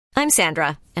I'm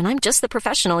Sandra, and I'm just the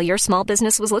professional your small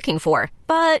business was looking for.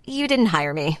 But you didn't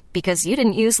hire me because you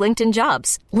didn't use LinkedIn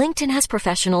Jobs. LinkedIn has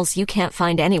professionals you can't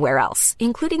find anywhere else,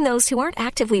 including those who aren't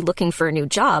actively looking for a new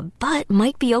job, but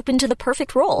might be open to the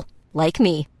perfect role, like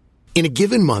me. In a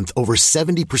given month, over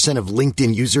 70% of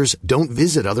LinkedIn users don't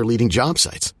visit other leading job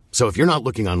sites. So if you're not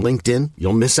looking on LinkedIn,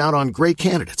 you'll miss out on great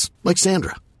candidates like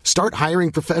Sandra. Start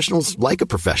hiring professionals like a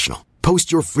professional.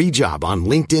 Post your free job on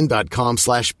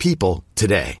linkedin.com/people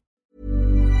today.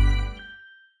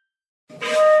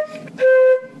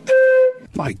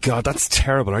 My God, that's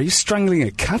terrible. Are you strangling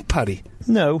a cat, Paddy?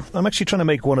 No, I'm actually trying to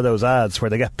make one of those ads where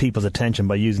they get people's attention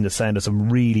by using the sound of some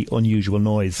really unusual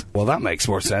noise. Well, that makes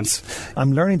more sense.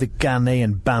 I'm learning the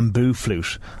Ghanaian bamboo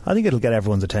flute. I think it'll get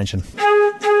everyone's attention.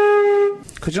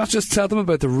 Could you not just tell them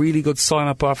about the really good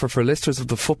sign-up offer for listeners of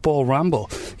the Football Ramble?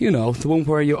 You know, the one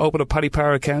where you open a Paddy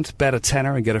Power account, bet a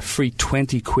tenner and get a free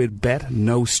 20 quid bet,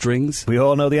 no strings. We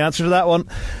all know the answer to that one.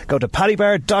 Go to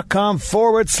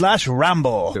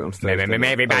paddypower.com/ramble.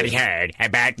 Everybody heard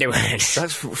about the words.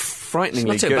 That's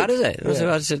frighteningly It's not too bad, is it?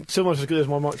 It's almost as good as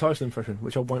my Mike Tyson impression,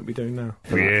 which I won't be doing now.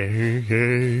 I'm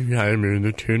in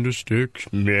the tender sticks.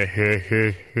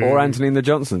 Or Anthony and the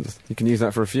Johnsons. You can use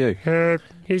that for a few.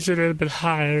 He's a little bit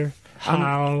higher.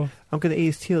 How? I'm going to eat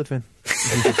his children.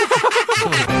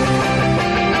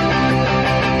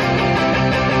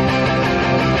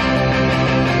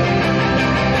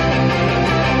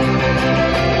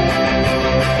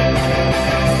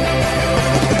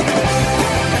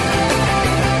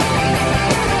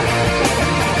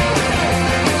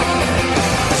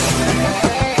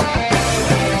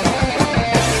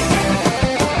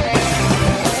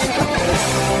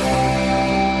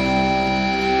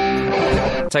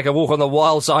 Take a walk on the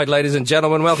wild side, ladies and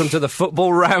gentlemen. Welcome to the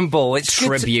Football Ramble. It's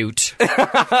Tribute.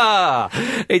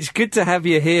 It's good to have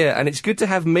you here, and it's good to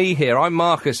have me here. I'm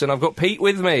Marcus, and I've got Pete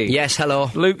with me. Yes,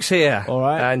 hello. Luke's here. All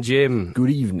right. And Jim. Good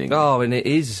evening. Oh, and it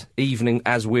is evening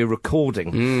as we're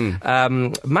recording.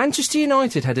 Manchester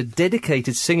United had a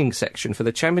dedicated singing section for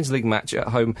the Champions League match at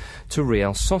home to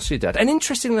Real Sociedad. And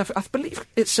interestingly enough, I believe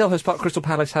at Selhurst Park, Crystal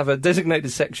Palace have a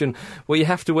designated section where you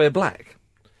have to wear black.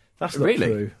 That's not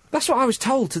true. That's what I was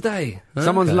told today.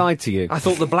 Someone's lied to you. I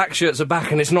thought the black shirts are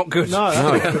back and it's not good. No, that's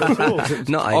not good at all.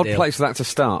 Not Odd ideal. place for that to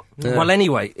start. Yeah. Well,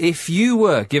 anyway, if you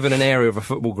were given an area of a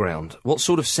football ground, what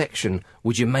sort of section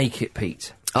would you make it,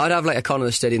 Pete? I'd have like a corner of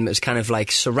the stadium that's kind of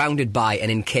like surrounded by and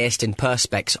encased in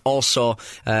perspex, also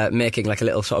making like a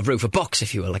little sort of roof, a box,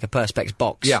 if you will, like a perspex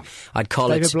box. Yeah. I'd call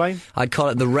David Blaine? I'd call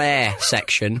it the rare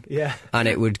section. Yeah. And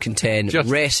it would contain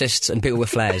racists and people with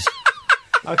flares.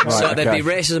 Okay. So there'd be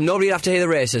racism, nobody would have to hear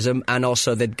the racism, and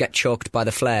also they'd get choked by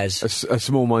the flares. A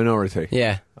small minority.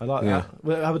 Yeah. I like that.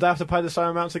 Would they have to pay the same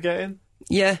amount to get in?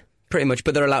 Yeah, pretty much,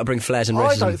 but they're allowed to bring flares and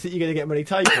I racism. don't think you're going to get many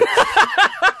takers.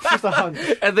 Just a hunch.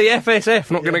 And the FSF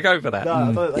not going to go for that? No,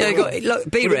 I don't think they will. Look,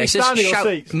 be Would it be racist. standing or Shout,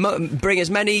 seats? bring as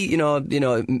many,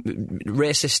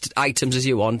 racist items as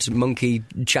you want. Monkey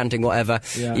chanting, whatever.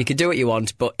 Yeah. You can do what you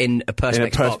want, but in a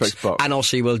perspex, box. and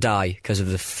also you will die because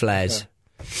of the flares.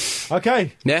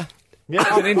 Okay. Yeah. Yeah,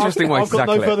 That's an interesting way I've to got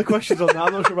no tackle it. further questions on that.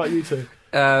 I'm not sure about you two.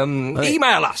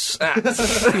 Email us.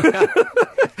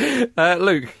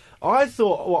 Luke. I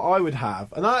thought what I would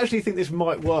have, and I actually think this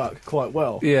might work quite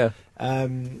well. Yeah.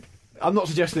 I'm not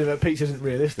suggesting that Pete's isn't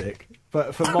realistic,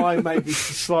 but for mine maybe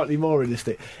slightly more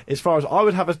realistic. As far as I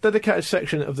would have a dedicated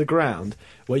section of the ground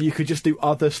where you could just do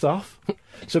other stuff.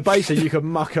 So basically you could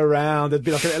muck around, there'd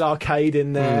be like a little arcade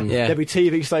in there, Yeah. there'd be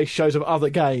TV station shows of other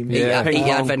games. Eat Ping your pong.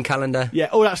 advent calendar. Yeah,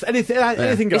 all that's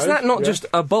anything goes. Is that not Yeah. just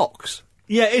a box?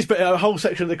 Yeah, it is, but a whole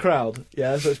section of the crowd.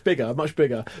 Yeah, so it's bigger, much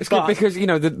bigger. It's But- good because,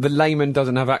 the layman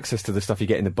doesn't have access to the stuff you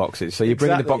get in the boxes, so you're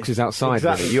bringing the Exactly. boxes outside.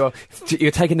 Exactly. Really.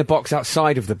 You're taking the box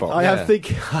outside of the box. I have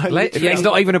think. It's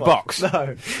not even a box.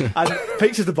 No, and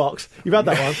pizza's the box. You've had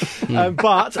that one.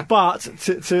 But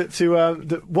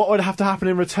what would have to happen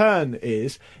in return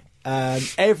is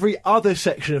every other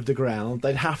section of the ground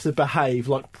they'd have to behave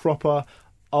like proper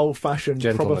old-fashioned,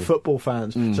 proper Gentlemen. football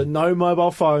fans. So no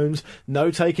mobile phones,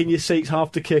 no taking your seats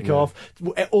after kick-off,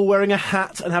 all wearing a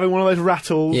hat and having one of those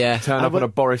rattles. Yeah. Turn up on a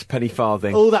Boris Penny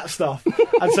farthing. All that stuff.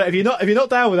 And so if you're not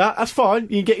down with that, that's fine.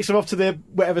 You can get yourself off to the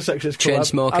whatever section it's called. Chain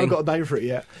smoking. I haven't got a name for it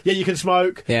yet. Yeah, you can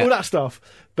smoke. Yeah. All that stuff.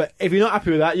 But if you're not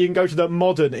happy with that, you can go to the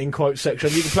modern, in quotes, section.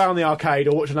 You can play on the arcade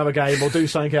or watch another game or do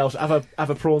something else. Have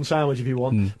a prawn sandwich if you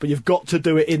want. But you've got to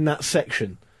do it in that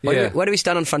section. Where do we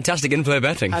stand on fantastic in-play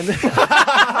betting?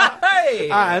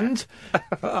 And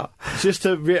just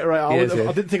to reiterate, Yes,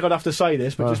 I didn't think I'd have to say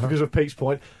this, but just because of Pete's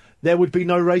point, there would be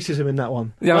no racism in that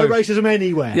one. Yeah, no racism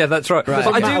anywhere. Yeah, that's right.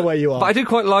 Doesn't matter where you are. But I do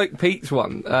quite like Pete's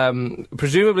one.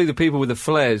 Presumably the people with the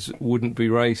flares wouldn't be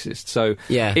racist, so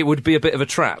it would be a bit of a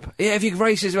trap. Yeah, if you're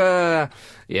racist,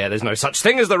 yeah, there's no such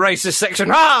thing as the racist section.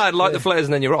 I'd like the flares,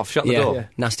 and then you're off. Shut the door. Yeah.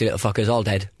 Nasty little fuckers, all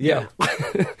dead. Yeah.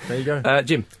 There you go.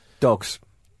 Jim. Dogs.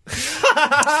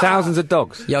 Thousands of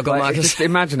dogs. Yeah, got Marcus. Just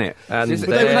imagine it. But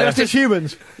they're just as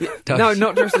humans. No,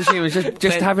 not just as humans.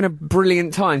 Just having a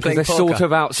brilliant time because they're sort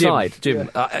of outside. Jim,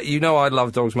 you know I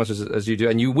love dogs as much as you do,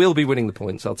 and you will be winning the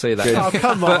points. I'll tell you that. Oh,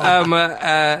 come on.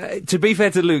 But to be fair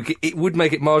to Luke, it would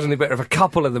make it marginally better if a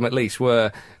couple of them at least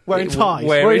were wearing ties.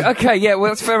 Okay, yeah,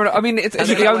 well that's fair enough. I mean, it's at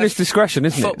the owner's discretion,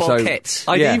 isn't football it? So, kits.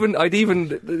 I'd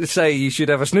even say you should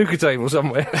have a snooker table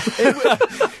somewhere.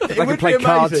 They can play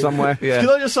cards somewhere. Yeah. Can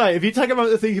I just say, if you take a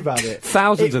moment to think about it,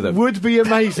 thousands of them. It would be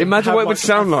amazing. Imagine what it would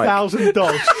sound like. 1,000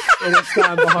 dogs in a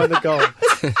stand behind the goal.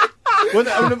 when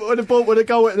the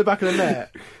goal went in the back of the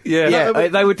net. Yeah,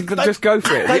 they would just go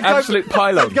for it. The absolute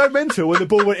pylon. They'd go mental when the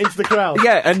ball went into the crowd.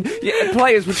 Yeah, and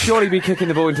players would surely be kicking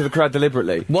the ball into the crowd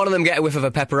deliberately. One of them get a whiff of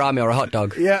a pepperami or a hot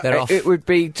dog. Yeah. They're off. It would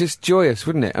be just joyous,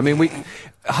 wouldn't it? I mean,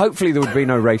 hopefully there would be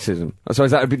no racism. I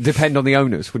suppose that would depend on the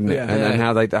owners, wouldn't it? Yeah. And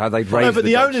how they'd raise. No, but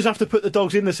the dogs. owners have to put the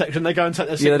dogs in the section. They go and take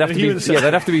their seat. Yeah,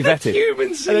 they'd have to be vetted.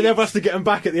 And then everyone has to get them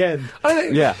back at the end.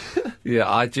 Yeah.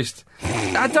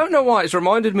 I don't know why it's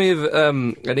reminded me of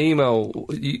an email.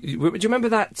 Do you remember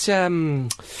that?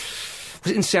 Was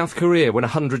it in South Korea when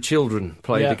 100 children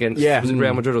played against? Was it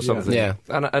Real Madrid or something? Yeah.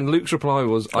 And Luke's reply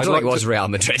was, I don't think it was Real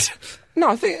Madrid. No,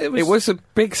 I think it was. It was a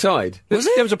big side. Was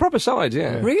it? There was a proper side,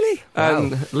 yeah. Really?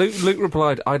 And Wow. Luke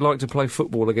replied, "I'd like to play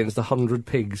football against 100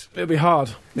 pigs." It'd be hard.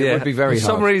 It would be very For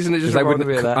hard. some reason, it just they reminded wouldn't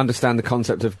me of that. understand the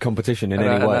concept of competition in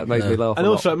any way. That made me laugh. And a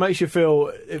lot. also, it makes you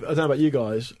feel. I don't know about you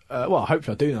guys. Well,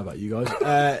 hopefully, I do know about you guys.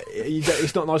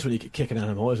 It's not nice when you kick an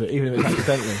animal, is it? Even if it's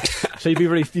accidentally. So you'd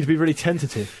be really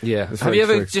tentative. Yeah. That's Have very you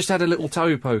ever true. just had a little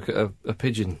toe poke at a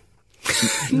pigeon?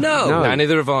 No. No,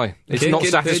 neither have I. It's not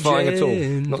Kicking satisfying at all.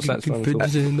 pigeons, Not satisfying kicking at all.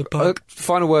 pigeons in the park.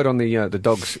 Final word on the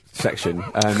dogs section.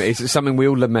 It's something we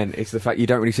all lament. It's the fact you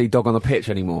don't really see dog on the pitch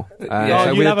anymore. Oh, So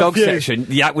you'd with a have a dog few. section,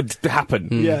 that would happen.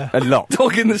 Yeah. A lot.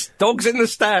 Dogs in the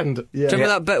stand. Yeah. Do you remember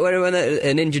that bit where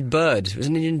an injured bird, it was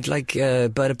an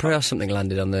injured bird of prey or something,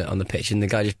 landed on the pitch, and the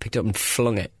guy just picked it up and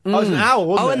flung it. Oh, it was an owl,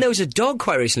 wasn't it? And there was a dog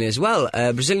quite recently as well.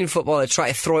 A Brazilian footballer tried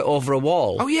to throw it over a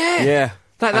wall. Oh yeah. Yeah.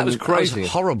 That was That crazy. was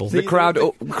horrible. The crowd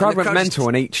went crowd mental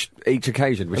on each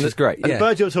occasion, which is great. And Yeah. the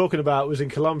bird you're talking about was in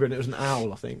Colombia, and it was an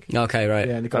owl, I think. Okay, right.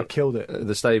 Yeah, and the guy killed it.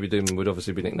 The stadium would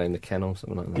obviously be nicknamed the Kennel,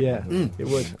 something like that. Yeah, it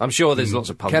would. I'm sure there's lots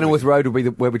of pubs. Kenilworth Road will be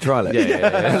where we trial it.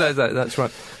 Yeah. That's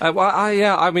right.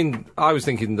 I mean, I was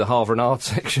thinking the Harvey Renard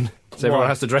section. So everyone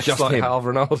has to dress Just like him. Harvey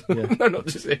Renard. No, not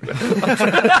just him.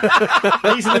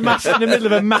 He's in the middle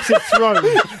of a massive throne,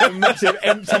 a massive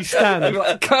empty stand.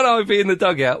 Can I be in the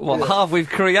dugout? Well, half we've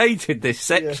created this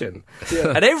section. Yeah.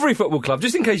 At every football club,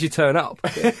 just in case you turn up.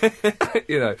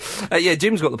 You know.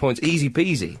 Jim's got the points. Easy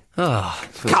peasy. Oh,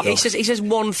 he says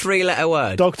one 3-letter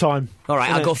word. Dog time. All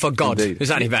right, I'll go for God. Indeed. Is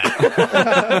that any better?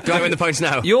 Do I win the points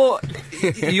now? You're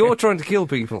trying to kill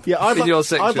people. Yeah, in your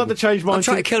section. I'd like to change mine. I'm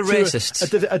trying to kill racists.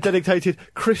 A dedicated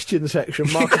Christian section.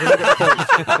 Marcus, have I got the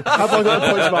points? Have I got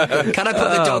the points, Marcus? Can I put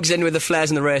the dogs in with the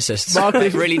flares and the racists?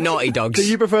 Marcus, really naughty dogs. Do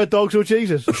you prefer dogs or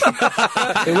Jesus?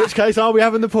 In which case, are we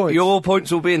having the points? Your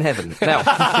points will be in heaven.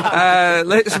 Now,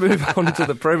 let's move on to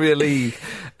the Premier League,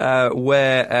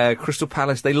 where Crystal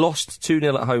Palace, they lost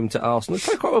 2-0 at home to Arsenal. They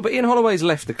played quite well, but Ian Holloway's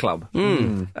left the club.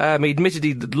 He admitted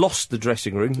he'd lost the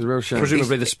dressing room. a real shame.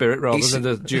 Presumably the spirit rather than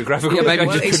the geographical. Yeah, maybe location.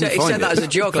 Well, just he couldn't said find that it. as a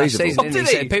joke last Feasible. season. Oh, did He he?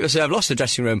 said, people say I've lost the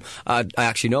dressing room. I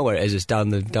actually know where it is. It's down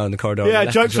the corridor. Yeah, on the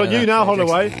left. joke's on you now,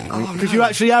 Holloway. Because you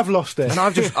actually have lost it. And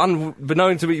I've just,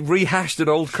 unbeknown to me, rehashed an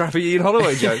old crappy Ian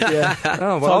Holloway joke. Yeah.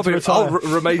 Oh, well, Time to I'll retire.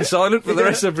 remain silent for the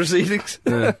rest of the proceedings.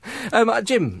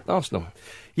 Jim, Arsenal.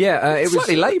 Yeah, it was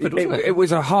Slightly laboured, wasn't it? It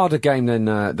was a harder game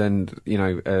than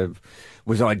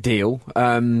was ideal.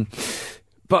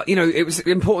 But it was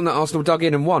important that Arsenal dug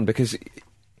in and won because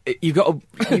you've got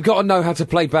to know how to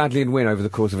play badly and win over the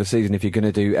course of a season if you're going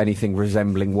to do anything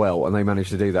resembling well, and they managed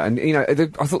to do that. And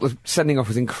I thought the sending off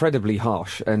was incredibly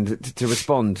harsh, and to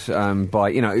respond by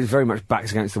it was very much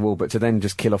backs against the wall, but to then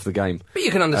just kill off the game. But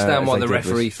you can understand as why they the did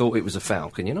referee was- thought it was a foul,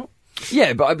 can you not?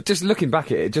 Yeah, but just looking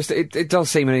back at it, it does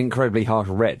seem an incredibly harsh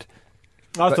red.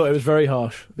 I thought it was very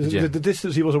harsh. Yeah. The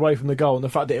distance he was away from the goal and the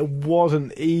fact that it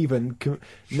wasn't even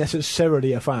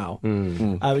necessarily a foul.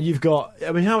 You've got,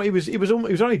 how he was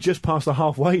only just past the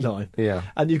halfway line. Yeah.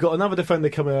 And you've got another defender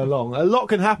coming along. A lot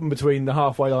can happen between the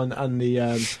halfway line and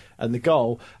and the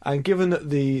goal. And given that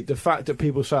the fact that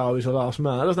people say, he's a last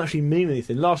man, that doesn't actually mean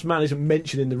anything. Last man isn't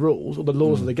mentioned in the rules or the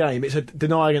laws of the game. It's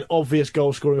denying an obvious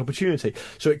goal-scoring opportunity.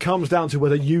 So it comes down to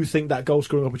whether you think that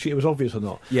goal-scoring opportunity was obvious or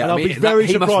not. Yeah, and I'll be very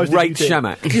surprised if you did.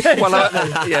 Shamak. Yeah, Well,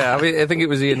 exactly. I think it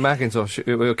was Ian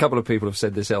McIntosh. A couple of people have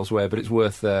said this elsewhere, but it's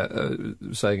worth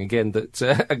saying again that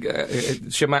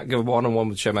Shamak, one-on-one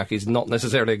with Shamak is not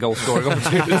necessarily a goal-scoring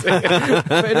opportunity.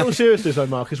 But in all seriousness, though,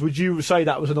 Marcus, would you say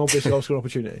that was an obvious goal-scoring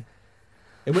opportunity?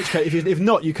 In which case, if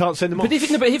not, you can't send him off. But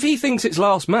if he thinks it's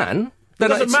last man, It then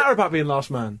doesn't matter about being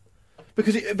last man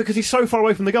because he's so far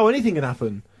away from the goal. Anything can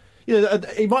happen. You know,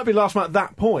 he might be last man at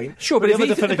that point. Sure, but the if other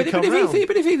he defender could come round.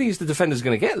 if he thinks the defender's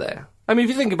going to get there, I mean,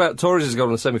 if you think about Torres' goal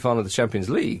in the semi-final of the Champions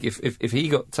League, if he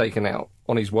got taken out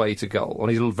on his way to goal, on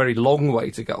his very long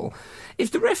way to goal,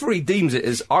 if the referee deems it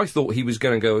as I thought he was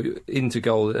going to go into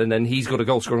goal and then he's got a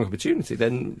goal-scoring opportunity,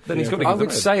 then he's got to. I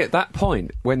would say at that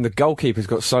point, when the goalkeeper's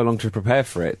got so long to prepare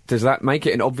for it, does that make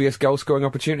it an obvious goal-scoring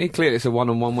opportunity? Clearly, it's a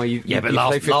one-on-one where you. Yeah, but you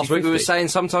play last week we 50-50. were saying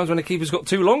sometimes when a keeper's got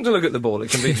too long to look at the ball, it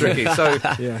can be tricky. So,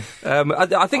 Yeah.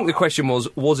 I think the question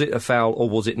was it a foul or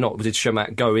was it not? Did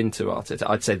Shamak go into Arteta?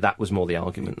 I'd say that was more the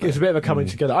argument. It's a bit of a coming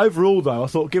together. Overall, though, I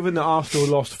thought given that Arsenal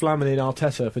lost Flamini and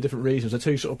Arteta for different reasons, the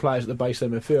two sort of players at the base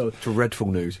of their midfield. Dreadful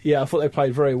news. Yeah, I thought they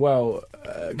played very well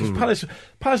because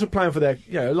Palace are playing for their.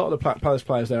 A lot of the Palace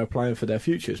players there are playing for their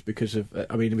futures because of.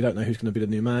 We don't know who's going to be the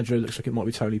new manager. It looks like it might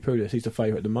be Tony Pulis. He's the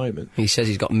favourite at the moment. He says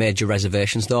he's got major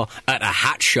reservations, though, at a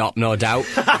hat shop, no doubt,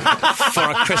 for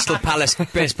a Crystal Palace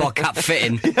baseball cap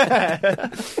fitting.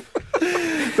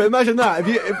 But imagine that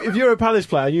if you're a Palace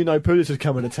player and you know Pulis is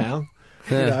coming to town.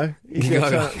 Yeah. You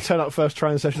can turn up first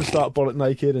training session, start bollock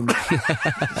naked, and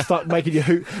start making your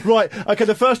hoop. Right, okay.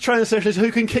 The first training session is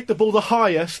who can kick the ball the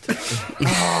highest.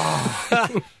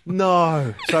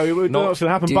 No, so we don't know what's going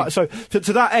to happen. But so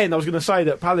to that end, I was going to say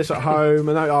that Palace at home,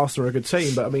 and Arsenal are a good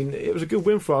team, but I mean it was a good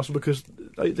win for Arsenal because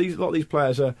a lot of these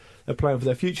players are playing for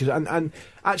their futures. And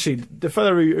actually, the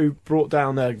fellow who brought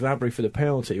down Gnabry for the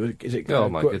penalty is it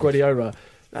Guardiola?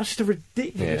 That's just a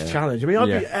ridiculous challenge. I mean,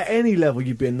 at any level,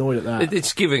 you'd be annoyed at that.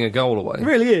 It's giving a goal away. It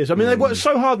really is. I mean, they worked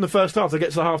so hard in the first half to get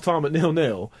to the half-time at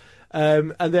 0-0.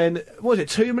 And then, what was it,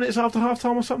 2 minutes after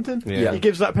half-time or something? Yeah. He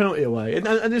gives that penalty away. And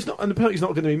the penalty's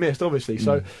not going to be missed, obviously.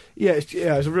 So, it's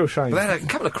a real shame. But they had a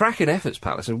couple of cracking efforts,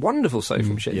 Palace, and wonderful save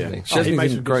from Szczesny.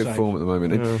 Szczesny's in great form at the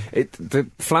moment. The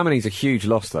Flamini's a huge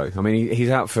loss, though. I mean, he's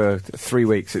out for 3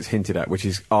 weeks, it's hinted at, which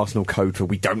is Arsenal code for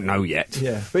we don't know yet.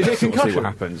 Yeah. But is it a concussion? See what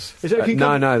happens. Is it a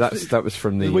concussion? No, that was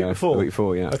from the week before. The week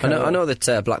before, yeah. Okay. I know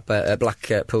that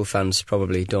Blackpool fans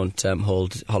probably don't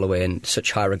hold Holloway in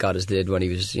such high regard as they did when he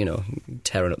was,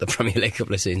 tearing up the Premier League a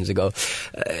couple of seasons ago.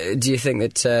 Do you think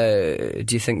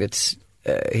that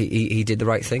he did the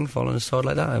right thing, following a sword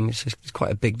like that? I mean, it's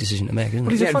quite a big decision to make,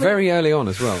 isn't it? Very early on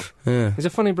as well. Yeah. He's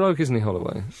a funny bloke, isn't he,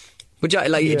 Holloway? But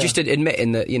just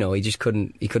admitting that he just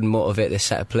couldn't motivate this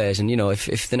set of players, and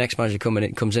if the next manager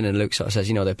comes in and Luke sort of says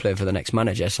they're playing for the next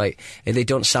manager, it's like they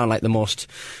don't sound like the most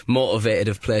motivated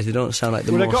of players. They don't sound like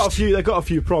the most. They've got a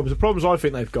few problems. The problems I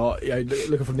think they've got,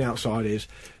 looking from the outside, is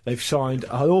they've signed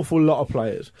an awful lot of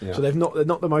players, so they're not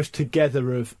the most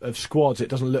together of squads. It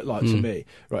doesn't look like to me,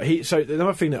 right? So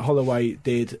another thing that Holloway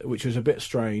did, which was a bit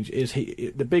strange, is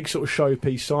the big sort of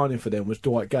showpiece signing for them was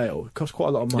Dwight Gale. It cost quite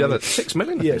a lot of money. Yeah, that's $6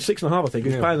 million. Yeah, 6.5, I think.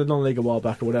 He was playing the non-league a while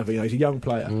back or whatever. He's a young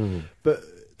player, but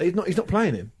he's not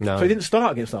playing him. No. So he didn't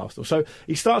start against Arsenal. So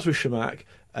he starts with Shamak,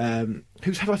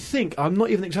 who's had, I think, I'm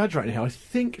not even exaggerating here, I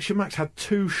think Shamak's had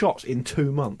 2 shots in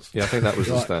 2 months. Yeah, I think that was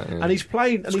the stat. Yeah. And he's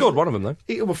playing... And scored one of them, though.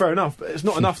 Well, fair enough, but it's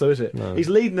not enough, though, is it? No. He's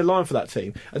leading the line for that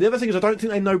team. And the other thing is, I don't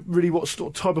think they know really what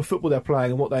type of football they're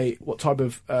playing and what type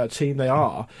of team they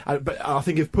are. But I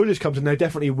think if Pulis comes in, they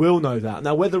definitely will know that.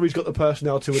 Now, whether he's got the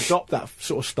personnel to adopt that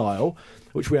sort of style,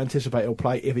 which we anticipate he'll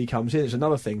play if he comes in, is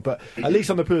another thing. But at least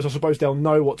under Pulis, I suppose they'll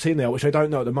know what team they are, which they don't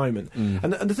know at the moment.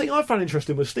 And the thing I found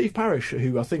interesting was Steve Parish,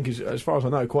 who I think is, as far as I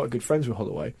know, quite good friends with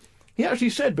Holloway. He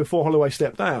actually said before Holloway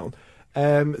stepped down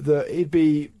that he'd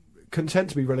be content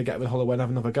to be relegated with Holloway and have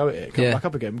another go at it, come back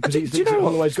up again, because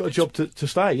Holloway's got a job to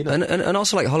stay. And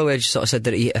also, like, Holloway just sort of said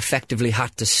that he effectively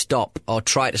had to stop or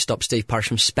try to stop Steve Parish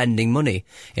from spending money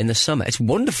in the summer. It's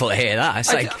wonderful to hear that.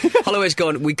 It's like Holloway's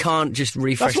going, we can't just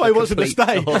refresh. That's why he wants him to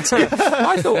stay.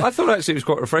 I thought actually it was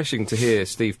quite refreshing to hear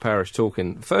Steve Parish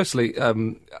talking. Firstly,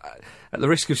 at the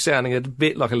risk of sounding a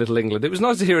bit like a Little England, it was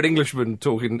nice to hear an Englishman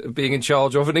being in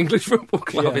charge of an English football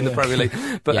club in the Premier League.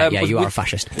 But you are a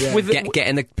fascist. Yeah. Get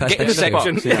in the Get in the perspex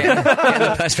section. cube. Get in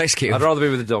the perspex cube. I'd rather be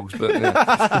with the dogs, but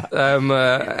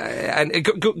and it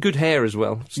got good hair as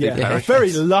well. Steve Parish.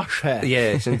 Very lush hair.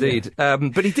 Yes, indeed.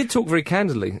 But he did talk very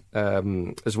candidly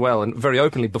as well, and very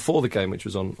openly before the game, which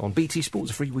was on BT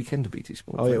Sports, a free weekend of BT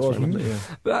Sports. Oh, it was, wasn't it?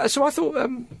 Yeah. So I thought,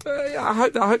 I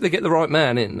hope they get the right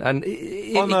man in, and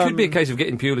it could be a case of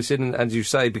getting Pulis in, as you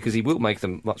say, because he will make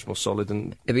them much more solid.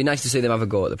 And it'd be nice to see them have a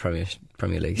go at the Premier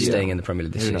League, staying in the Premier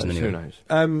League this season. Anyway.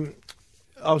 Who knows?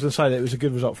 I was going to say that it was a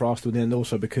good result for Arsenal in the end,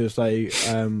 also because they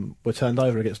were turned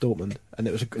over against Dortmund, and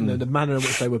it was the manner in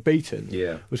which they were beaten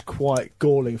was quite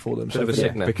galling for them. Bit of a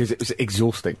sickener. Because it was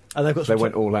exhausting. And they've got they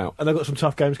went all out, and they've got some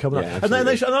tough games coming Yeah, up. And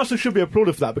Arsenal should be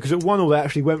applauded for that, because at 1-1 they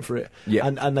actually went for it,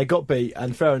 and they got beat,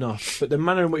 and fair enough. But the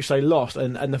manner in which they lost,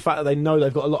 and the fact that they know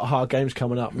they've got a lot of hard games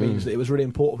coming up, means that it was really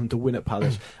important for them to win at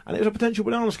Palace, and it was a potential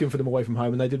banana skin for them away from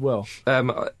home, and they did well.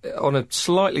 On a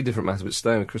slightly different matter, but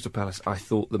staying with Crystal Palace, I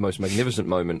thought the most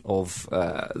magnificent moment of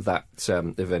that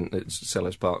event at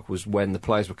Selhurst Park was when the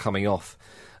players were coming off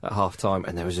at half-time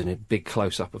and there was a big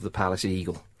close-up of the Palace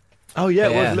Eagle. Oh, yeah,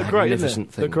 it was. Looked great, didn't magnificent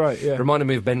it? thing. Looked great, yeah. Reminded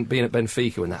me of being at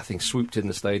Benfica when that thing swooped in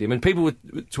the stadium. And people were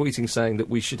tweeting saying that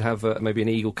we should have maybe an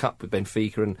Eagle Cup with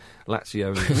Benfica and Lazio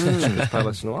and Crystal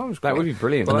Palace. And all. That would be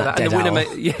brilliant. And that dead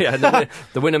owl.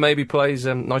 The winner maybe plays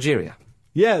Nigeria.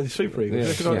 Yeah, the Super Eagles.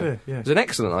 That's a good idea. Yeah. It's an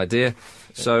excellent idea,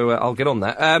 so I'll get on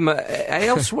that.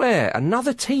 Elsewhere,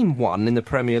 another team won in the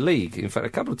Premier League. In fact, a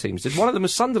couple of teams did. One of them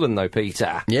was Sunderland, though,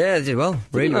 Peter. Yeah, they did well.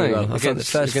 Really they? well. I thought the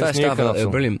first half they were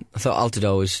brilliant. I thought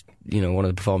Altidore was, one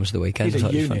of the performers of the weekend. He's I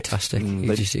thought a it was unit. fantastic.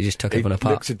 He just took everyone He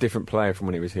apart. looks a different player from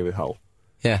when he was here with Hull.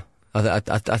 Yeah. I hope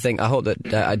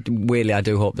that, I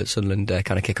do hope that Sunderland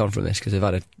kind of kick on from this, because they've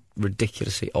had a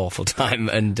ridiculously awful time,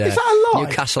 and Is that a lie?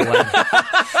 Newcastle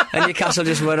and Newcastle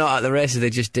just went out at the races. They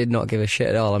just did not give a shit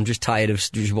at all. I'm just tired of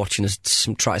just watching us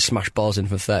try to smash balls in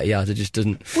from 30 yards. It just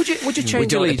doesn't. Would you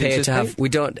change We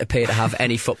don't appear to have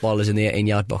any footballers in the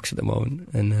 18-yard box at the moment,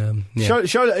 and Show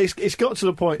that it's got to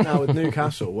the point now with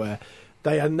Newcastle where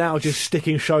they are now just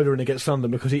sticking Shoulder in against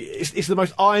Sunderland, because it's the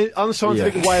most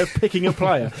unscientific way of picking a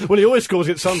player. Well, he always scores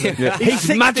against Sunderland. Yeah. He's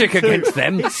It's magic 62. against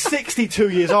them. He's 62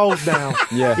 years old now.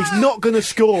 Yeah. He's not going to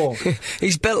score.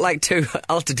 he's built like two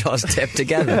Altidores taped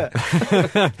together.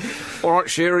 All right,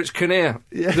 Shearer, it's Kinnear.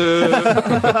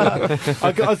 I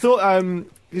thought.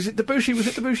 Was it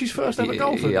Debussy's first ever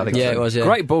goal for him? I think Yeah, so. it was. Yeah.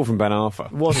 Great ball from Ben Arfa.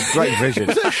 Was it Great vision.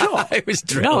 Was it a shot? It was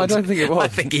drilled. No, I don't think it was. I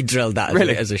think he drilled that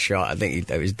Really? as a shot. I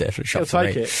think it was a different shot He'll for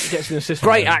take me. it. He gets an assist.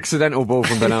 Great accidental ball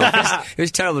from Ben Arfa. It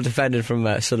was terrible defending from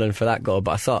Sunderland for that goal,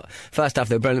 but I thought first half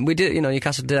they were brilliant. We did,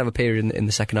 Newcastle did have a period in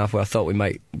the second half where I thought we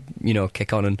might,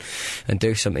 kick on and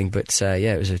do something. But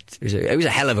it was a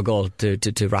hell of a goal to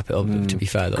wrap it up. To be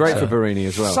fair, though. Great for Barini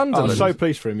as well. I'm Sunderland, so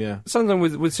pleased for him. Yeah.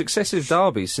 Sunderland with successive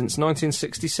derbies since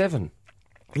 1967.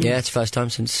 Yeah, it's the first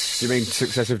time since. Do you mean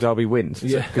successive derby wins?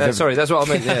 Yeah. Sorry, that's what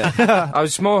I meant. Yeah, I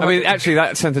was more. I mean, actually,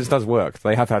 that sentence does work.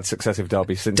 They have had successive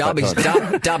derbies since that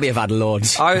time. Derby have had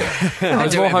loads. I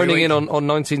was do more it every honing in week. on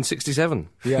 1967.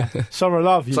 Yeah, summer of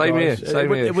love. You Same guys. here,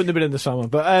 same here. It wouldn't have been in the summer,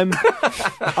 but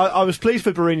I was pleased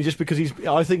for Barini just because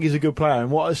I think he's a good player, and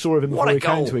what I saw of him What before a he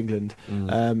came goal. to England,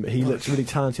 he looks really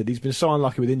talented. He's been so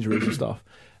unlucky with injuries and stuff.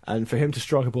 And for him to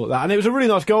strike a ball at that, and it was a really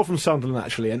nice goal from Sunderland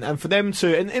actually, and for them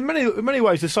to, in many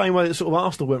ways, the same way that sort of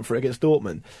Arsenal went for it against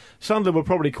Dortmund, Sunderland were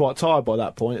probably quite tired by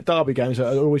that point. Derby games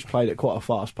are always played at quite a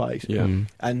fast pace,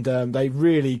 and they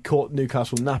really caught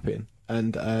Newcastle napping,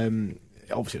 and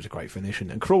obviously it was a great finish,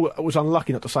 and Krul was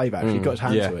unlucky not to save. Actually, he got his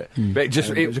hand to it. But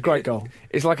It was a great goal.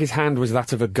 It's like his hand was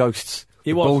that of a ghost's. It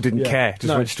The was, ball didn't yeah. care, just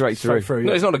No, went straight through. No,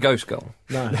 yeah. it's not a ghost goal.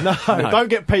 No, don't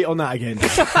get Pete on that again.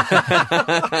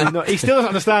 He still doesn't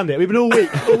understand it. We've been all week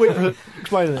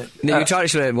explaining it. You tried to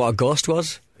explain what a ghost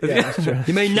was. Yeah, that's true.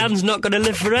 You mean Nan's not going to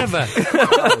live forever?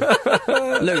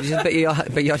 Look,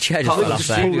 but your chair just fell off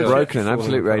there. Broken an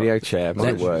absolute radio chair,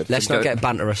 my word. Let's not get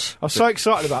banterous. I'm so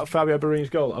excited about Fabio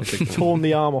Barini's goal. I've torn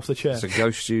the arm off the chair. It's a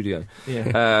ghost studio.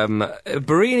 Yeah.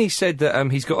 Barini said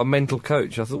that he's got a mental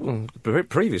coach. I thought, the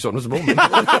previous one was more mental.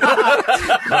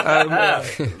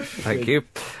 Thank you.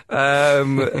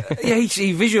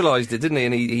 He visualised it, didn't he?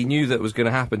 And he knew that was going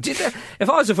to happen. If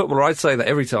I was a footballer, I'd say that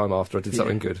every time after I did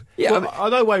something good. Yeah, Well, I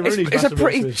know Wayne Rooney's it's a massive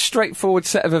pretty influence. straightforward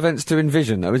set of events to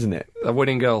envision, though, isn't it? A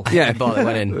winning goal. Yeah. The ball that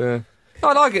went in. Yeah.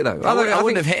 I like it, though. I think-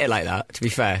 wouldn't have hit it like that, to be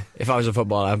fair. If I was a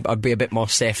footballer, I'd be a bit more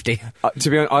safety. To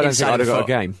be honest, I don't think Inside I'd have the got a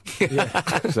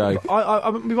foot. game.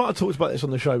 So we might have talked about this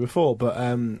on the show before, but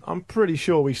I'm pretty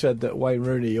sure we said that Wayne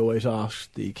Rooney always asks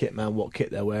the kit man what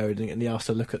kit they're wearing, and he asks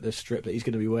to look at the strip that he's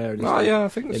going to be wearing. Oh, yeah, I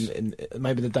think it's... in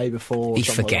maybe the day before. Or He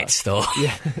something forgets, like though.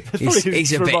 that. Yeah,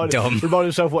 He's a bit dumb. Remind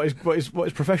himself what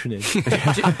his profession is. do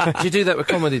you do that with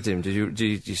comedy, Tim? Do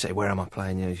you say, where am I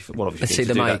playing? You know, well, obviously, Let's see to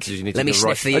the do that, mic. you need Let to me do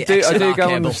the sniff right- the I do XLR go on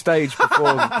cable. the stage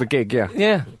before the gig. Yeah,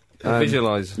 Yeah.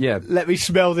 Visualise. yeah. Let me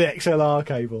smell the XLR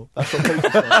cable. That's what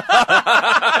Pete said.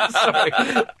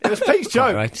 It was Pete's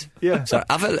joke. Right. Yeah. So,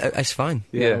 it's fine.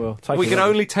 Yeah, well, take we it can away.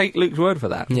 only take Luke's word for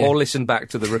that, Yeah. or listen back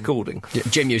to the recording.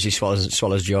 Jim usually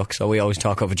swallows jokes, so we always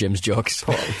talk over Jim's jokes.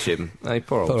 Poor old Jim. Hey,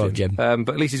 poor Poor old old Jim. Jim.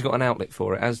 But at least he's got an outlet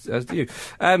for it, as do you.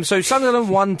 So Sunderland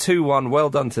 1-2-1.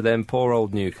 Well done to them. Poor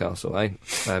old Newcastle, eh?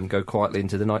 Go quietly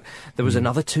into the night. There was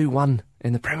another 2-1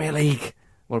 in the Premier League.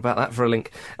 What about that for a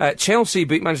link? Chelsea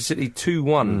beat Manchester City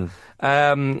 2-1.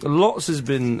 Lot has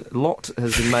been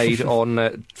made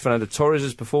on Fernando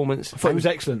Torres' performance. I thought it was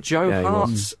excellent. Joe Yeah, he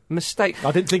Hart's mistake.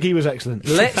 I didn't think he was excellent.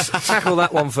 Let's tackle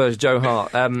that one first, Joe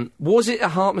Hart. Was it a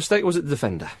Hart mistake or was it the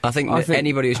defender? I think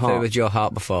anybody who's played with Joe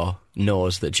Hart before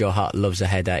knows that Joe Hart loves a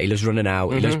header. He loves running out.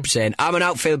 He loves saying, I'm an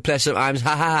outfield player sometimes,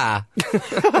 ha ha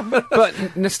ha. But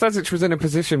Nastasic was in a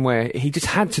position where he just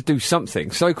had to do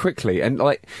something so quickly, and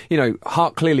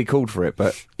Hart clearly called for it,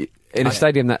 but in a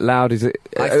stadium that loud, it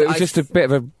was just a bit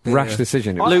of a rash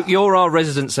decision. It was- Luke, you're our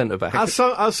resident centre-back. As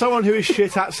someone who is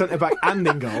shit at centre-back and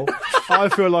in goal, I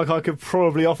feel like I could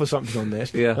probably offer something on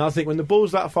this. Yeah. And I think when the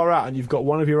ball's that far out and you've got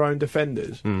one of your own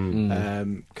defenders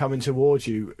coming towards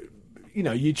you,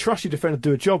 you trust your defender to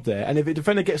do a job there. And if the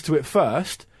defender gets to it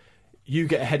first, you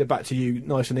get a header back to you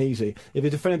nice and easy. If the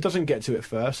defender doesn't get to it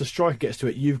first, the striker gets to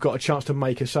it, you've got a chance to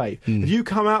make a save. If you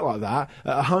come out like that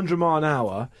at 100 mile an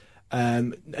hour,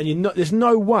 and there's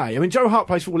no way. I mean, Joe Hart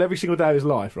plays football every single day of his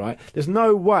life, right? There's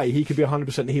no way he could be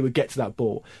 100% that he would get to that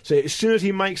ball. So as soon as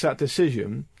he makes that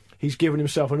decision, he's given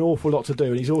himself an awful lot to do,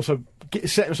 and he's also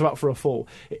setting himself up for a fall.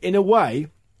 In a way,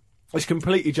 it's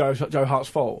completely Joe Hart's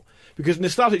fault. Because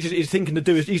Nastasic is thinking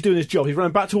he's doing his job. He's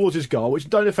running back towards his goal, which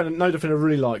no defender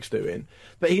really likes doing.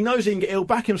 But he knows he'll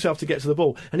back himself to get to the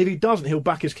ball, and if he doesn't, he'll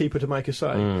back his keeper to make a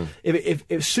save. If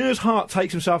as soon as Hart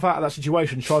takes himself out of that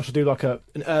situation, tries to do like an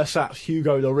ersatz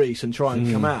Hugo Lloris and try and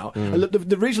come out, and look,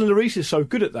 the reason Lloris is so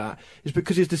good at that is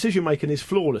because his decision making is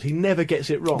flawless. He never gets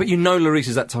it wrong. But Lloris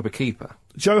is that type of keeper.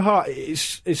 Joe Hart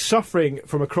is suffering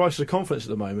from a crisis of confidence at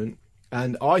the moment,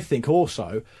 and I think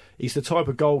also he's the type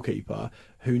of goalkeeper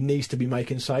who needs to be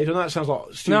making saves. And that sounds like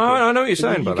stupid. No, I know what you're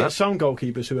saying You about get that. some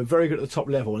goalkeepers who are very good at the top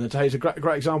level, and today's a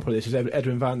great example of this is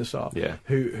Edwin van der Sar, Yeah.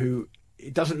 who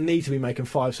it doesn't need to be making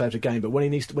 5 saves a game, but when he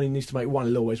needs to make one,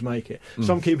 he'll always make it.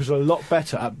 Some keepers are a lot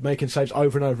better at making saves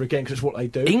over and over again because it's what they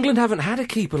do. England haven't had a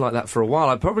keeper like that for a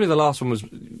while. Probably the last one was,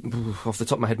 off the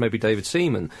top of my head, maybe David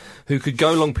Seaman, who could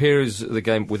go long periods of the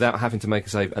game without having to make a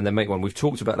save and then make one. We've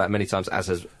talked about that many times, as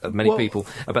has many people,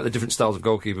 about the different styles of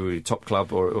goalkeeper, top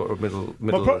club or middle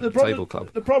table club.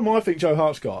 The problem I think Joe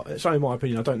Hart's got, it's only my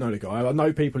opinion, I don't know the guy, I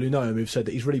know people who know him who've said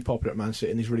that he's really popular at Man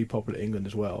City and he's really popular at England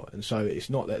as well, and so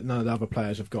it's not that none of the other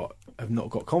players have not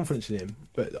got confidence in him,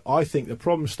 but I think the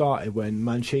problem started when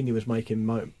Mancini was making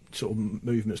sort of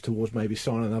movements towards maybe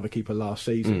signing another keeper last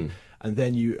season, and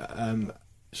then you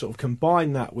sort of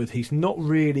combine that with he's not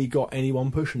really got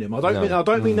anyone pushing him. I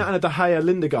don't mean that in a De Gea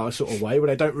Lindegaard sort of way where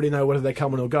they don't really know whether they're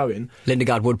coming or going.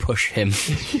 Lindegaard would push him.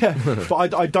 Yeah,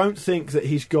 but I don't think that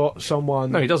he's got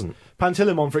someone. No, he doesn't.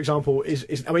 Pantilimon, for example,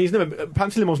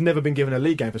 Pantilimon's never been given a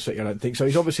league game for City, I don't think, so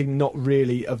he's obviously not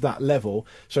really of that level.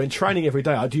 So in training every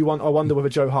day, I wonder whether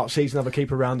Joe Hart sees another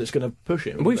keeper around that's going to push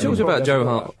him. We've talked about Joe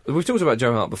Hart. We've talked about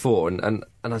Joe Hart before, and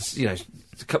as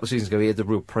a couple of seasons ago, he had the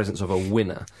real presence of a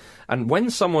winner. And when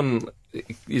someone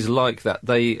is like that,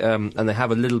 they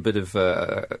have a little bit of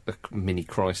a mini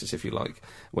crisis, if you like,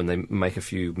 when they make a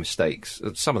few mistakes.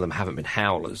 Some of them haven't been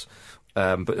howlers,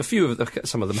 but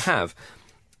some of them have.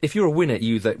 If you're a winner,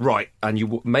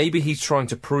 and maybe he's trying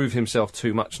to prove himself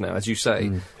too much now, as you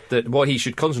say, that what he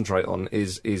should concentrate on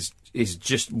is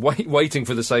just waiting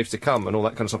for the saves to come and all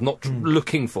that kind of stuff, not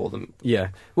looking for them. Yeah.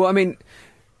 Well, I mean,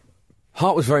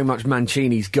 Hart was very much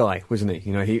Mancini's guy, wasn't he?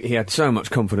 He had so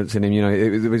much confidence in him.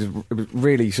 It was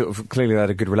really sort of clearly they had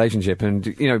a good relationship. And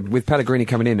with Pellegrini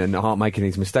coming in and Hart making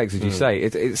these mistakes, as you say,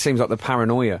 it seems like the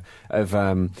paranoia of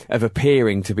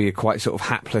appearing to be a quite sort of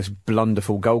hapless,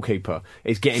 blunderful goalkeeper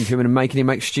is getting to him and making him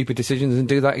make stupid decisions and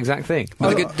do that exact thing.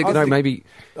 I maybe.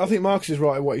 I think Marcus is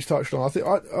right in what he's touched on.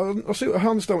 I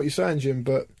understand what you're saying, Jim,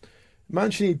 but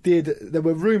Mancini there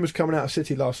were rumours coming out of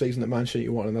City last season that Mancini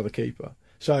wanted another keeper.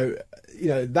 So,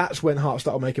 that's when Hart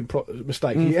started making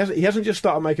mistakes. He hasn't just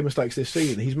started making mistakes this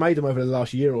season. He's made them over the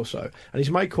last year or so, and he's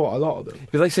made quite a lot of them.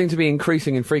 But they seem to be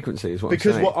increasing in frequency, is what I'm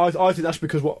saying. I think that's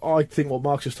because what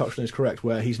Marcus has touched on is correct,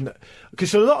 where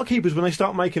because a lot of keepers, when they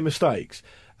start making mistakes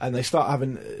and they start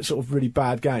having sort of really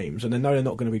bad games, and they know they're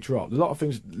not going to be dropped, a lot of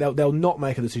things they'll not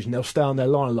make a decision. They'll stay on their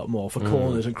line a lot more for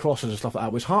corners and crosses and stuff like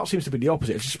that. Whereas Hart seems to be the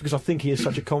opposite. It's just because I think he is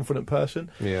such a confident person.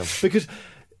 Yeah. Because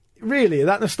really,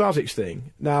 that Nastasic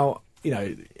thing now.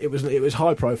 It was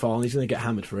high profile, and he's going to get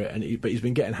hammered for it. But he's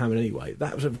been getting hammered anyway.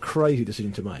 That was a crazy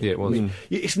decision to make. Yeah, it was.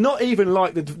 It's not even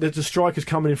like the striker's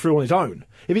coming in through on his own.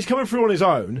 If he's coming through on his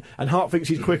own, and Hart thinks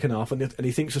he's quick enough, and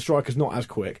he thinks the striker's not as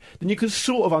quick, then you can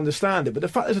sort of understand it. But the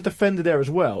fact there's a defender there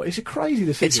as well, it's a crazy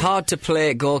decision. It's hard to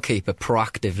play goalkeeper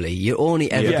proactively. You're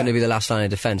only ever going to be the last line of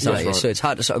defence, aren't you? Right. So it's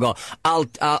hard to sort of go,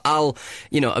 I'll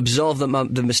absolve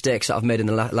the mistakes that I've made in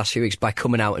the last few weeks by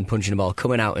coming out and punching the ball,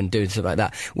 coming out and doing stuff like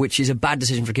that, which is a bad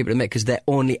decision for a keeper to make, because they're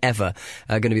only ever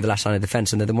going to be the last line of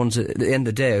defence, and they're the ones that, at the end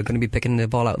of the day, are going to be picking the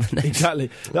ball out of the net. Exactly.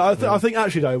 I think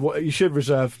actually, though, you should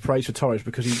reserve praise for Torres,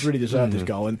 because he really deserved his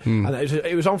goal, and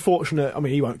it was unfortunate. I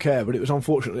mean, he won't care, but it was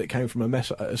unfortunate that it came from a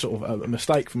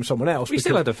mistake from someone else. He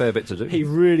still had a fair bit to do. He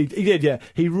did, yeah.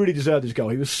 He really deserved his goal.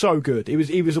 He was so good.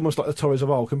 He was almost like the Torres of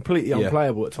old, completely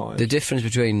unplayable at times. The difference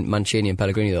between Mancini and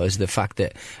Pellegrini, though, is the fact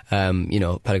that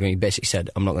Pellegrini basically said,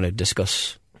 I'm not going to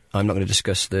discuss what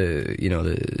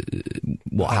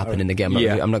happened in the game.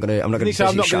 I'm not going to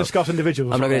discuss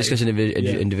individuals. I'm not going to discuss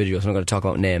individuals. I'm not going to talk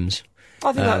about names.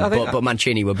 I think but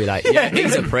Mancini would be like,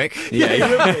 he's a prick.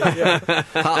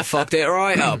 Hart fucked it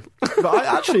right up.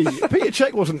 But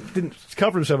Peter Cech didn't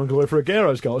cover himself in glory for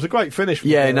Aguero's goal. It was a great finish.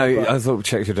 I thought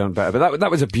Cech should have done better. But that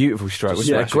was a beautiful stroke,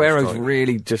 wasn't it? Aguero's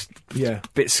really just a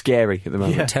bit scary at the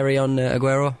moment. Yeah. Terry on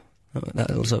Aguero. That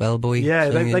little sort of elbow. Yeah,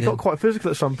 they got quite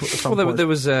physical at some point. Well, there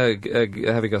was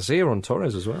Javi Garcia on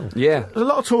Torres as well. Yeah. There's a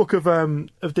lot of talk of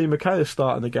Di Michaelis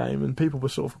starting the game, and people were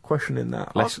sort of questioning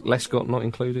that. Lescott not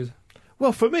included?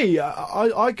 Well, for me,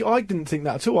 I didn't think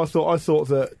that at all. I thought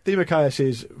that Di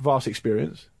Michaelis' vast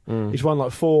experience. He's won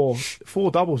like four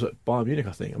doubles at Bayern Munich,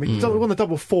 I think. I mean, he's won the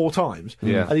double 4 times,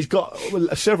 and he's got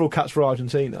several caps for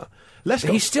Argentina.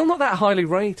 He's still not that highly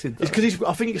rated, though.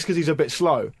 I think it's because he's a bit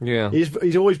slow. Yeah,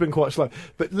 he's always been quite slow.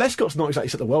 But Lescott's not exactly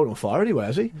set the world on fire anyway,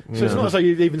 has he? So it's not as though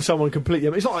you're leaving someone completely.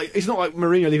 I mean, it's not like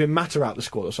Mourinho leaving Mata out the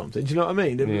squad or something. Do you know what I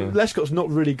mean? Yeah. Lescott's not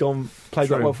really played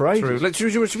that well for ages.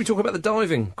 Should we talk about the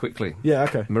diving quickly? Yeah,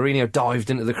 okay. Mourinho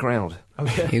dived into the crowd.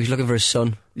 Okay. He was looking for his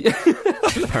son.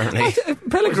 Apparently.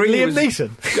 Pellegrini Liam Neeson.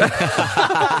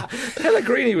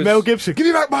 Pellegrini was... Mel Gibson. Give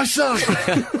me back my son!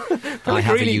 I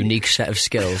have a unique set of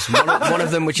skills. One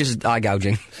of them which is eye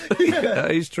gouging. Yeah,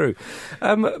 it's true.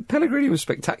 Pellegrini was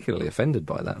spectacularly offended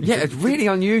by that. Yeah, it's really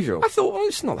unusual. I thought,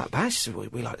 it's not that bad. It's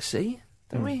what we like to see.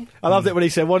 Don't we? I loved it when he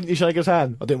said, "Why didn't you shake his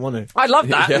hand?" I didn't want to. I love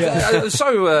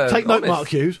that. Take note, Mark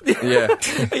Hughes.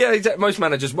 Most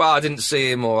managers. Well, I didn't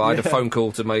see him, or I had a phone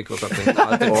call to make, or something.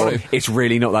 It's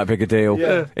really not that big a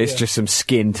deal. It's just some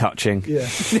skin touching.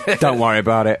 Don't worry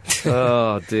about it.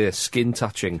 Oh dear, skin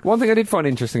touching. One thing I did find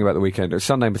interesting about the weekend,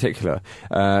 Sunday in particular,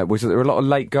 was that there were a lot of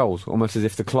late goals, almost as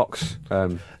if the clocks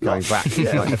going back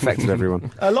affected everyone.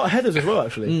 A lot of headers as well,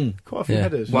 actually. Quite a few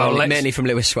headers. Well, mainly from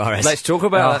Luis Suarez. Let's talk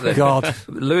about that. God.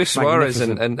 Luis Suarez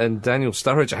and Daniel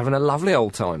Sturridge are having a lovely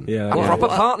old time. Yeah. A proper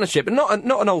partnership, and not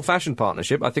an old-fashioned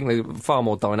partnership. I think they're far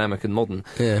more dynamic and modern.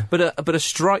 Yeah. But a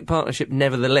strike partnership,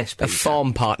 nevertheless. A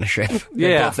form partnership.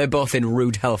 Yeah. They're both in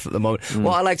rude health at the moment.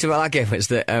 What I liked about that game was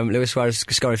that Luis Suarez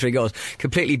scoring 3 goals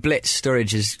completely blitzed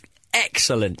Sturridge's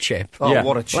excellent chip. Oh,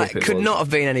 what a chip! Could not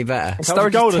have been any better.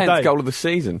 Sturridge's 10th goal of the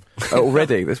season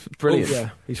already. That's brilliant. Yeah,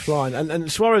 he's flying.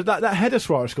 And Suarez, that header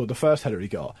Suarez scored, the first header he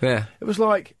got. Yeah. It was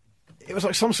like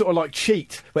some sort of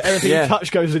cheat where everything you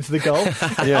touch goes into the goal.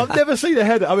 I've never seen a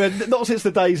header. I mean, not since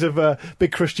the days of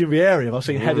big Christian Vieri have I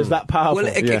seen headers that powerful. Well,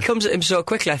 it comes at him so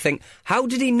quickly. I think, how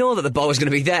did he know that the ball was going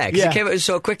to be there? Because he came at it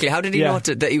so quickly. How did he know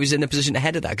that he was in a position to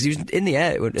header that? Because he was in the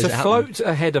air. To float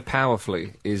a header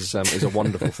powerfully is a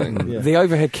wonderful thing. The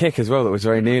overhead kick as well, that was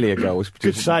very nearly a goal, was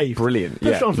good save. Brilliant.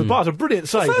 Pushed onto the bar. It's a brilliant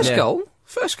save.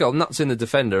 First goal, nuts in the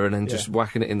defender and then just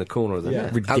whacking it in the corner of the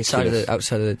net. Outside of the.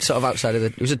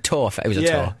 It was a toe. It was a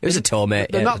toe. It was a toe,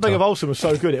 mate. The nutmeg of Olsen was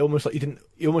so good. It almost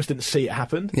you almost didn't see it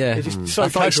happen. Yeah, it's just so I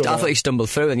thought he stumbled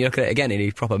through, and you look at it again, and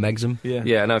he proper megs him.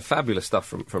 Fabulous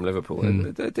stuff from Liverpool.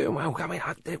 They're doing well. I mean,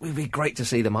 it would be great to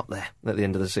see them up there at the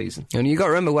end of the season. And you got to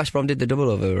remember, West Brom did the double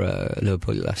over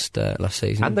Liverpool last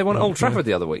season, and they won at Old Trafford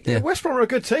the other week. West Brom are a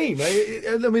good team.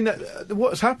 I mean,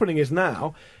 what's happening is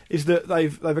now. is that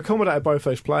they've accommodated both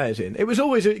those players in. It was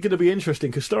always going to be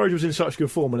interesting because Sturridge was in such good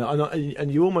form,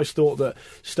 and you almost thought that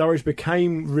Sturridge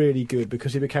became really good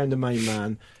because he became the main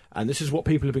man. And this is what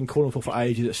people have been calling for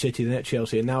ages at City, then at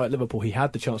Chelsea, and now at Liverpool. He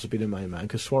had the chance to be the main man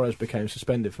because Suarez became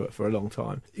suspended for a long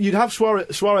time. You'd have Suarez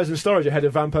and Sturridge ahead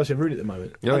of Van Persie and Rooney at the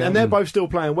moment, and they're both still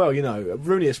playing well. You know,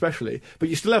 Rooney especially, but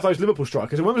you still have those Liverpool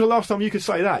strikers. And when was the last time you could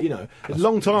say that? You know, a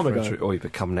long time ago. Or you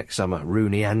become next summer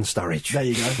Rooney and Sturridge. There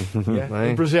you go. Yeah.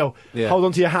 In Brazil, hold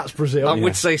on to your hats, Brazil. I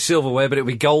would say silverware, but it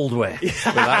would be goldware with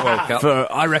that World Cup. For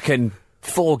I reckon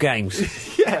 4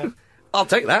 games. Yeah. I'll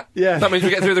take that. Yeah. That means we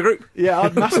get through the group. Yeah,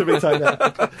 I'd massively take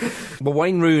that. But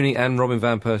Wayne Rooney and Robin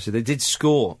Van Persie, they did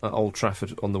score at Old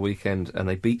Trafford on the weekend, and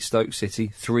they beat Stoke City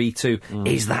 3-2.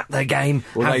 Is that the game?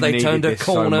 Well, Have they turned a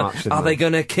corner? Are they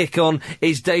going to kick on?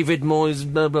 Is David Moyes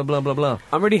blah, blah, blah, blah, blah?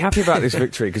 I'm really happy about this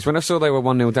victory, because when I saw they were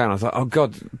 1-0 down, I thought, oh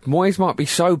God, Moyes might be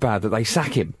so bad that they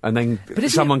sack him, and then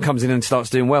someone comes in and starts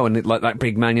doing well, and like that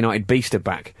big Man United beast are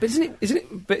back. But isn't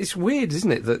it? But it's weird,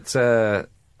 isn't it, that...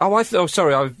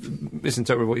 sorry, I've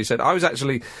misinterpreted what you said. I was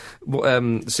actually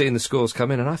seeing the scores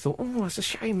come in, and I thought, oh, it's a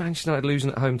shame Manchester United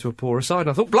losing at home to a poorer side. And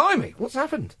I thought, blimey, what's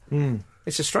happened?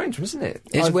 It's a strange one, isn't it?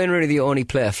 Is Wayne Rooney the only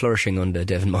player flourishing under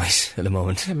David Moyes at the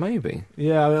moment? Yeah, maybe.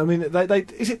 Yeah, I mean, I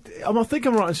think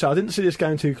I'm right in saying I didn't see this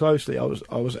game too closely. I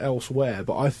was elsewhere,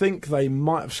 but I think they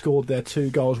might have scored their 2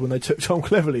 goals when they took Tom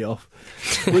Cleverley off,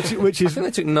 which is. I think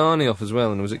they took Nani off as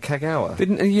well, and was it Kagawa?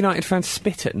 Didn't a United fan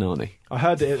spit at Nani? I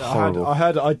heard it.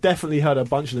 I definitely heard a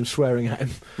bunch of them swearing at him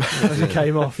as he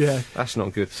came off. Yeah, that's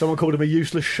not good. Someone called him a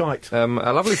useless shite. A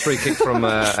lovely free kick from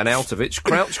Arnautovic.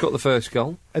 Crouch got the first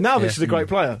goal. Arnautovic is a great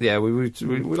player. Yeah, we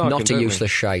like not him, a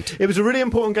useless shite. It was a really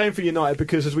important game for United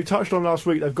because, as we touched on last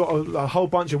week, they've got a whole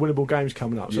bunch of winnable games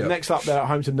coming up. So next up, they're at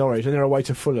home to Norwich, and they're away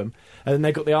to Fulham, and then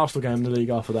they've got the Arsenal game in the league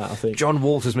after that. I think John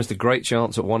Walters missed a great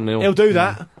chance at 1-0. He'll do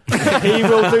that. He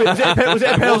will do it. Was it a penalty?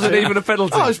 It wasn't even a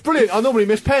penalty. Oh, it's brilliant. I normally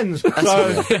miss pens,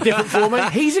 so different for me.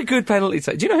 He's a good penalty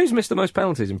taker. Do you know who's missed the most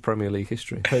penalties in Premier League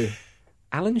history? Who?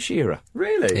 Alan Shearer.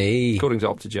 Really? Hey. According to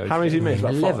Opta-Joe. How many did he miss?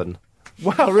 About 11.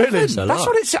 Wow, really? That's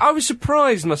what it said. I was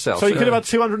surprised myself. So you could have had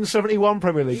 271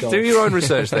 Premier League goals. Do your own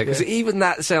research there, because even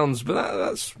that sounds... But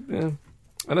that's... Yeah.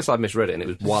 Unless I misread it and it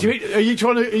was 1. Are you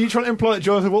trying to imply that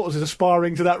Jonathan Walters is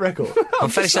aspiring to that record? I'm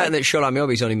fairly certain that Shola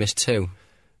Miobi's only missed 2.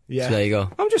 Yeah. So there you go.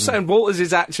 I'm just saying Walters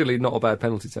is actually not a bad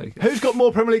penalty taker. Who's got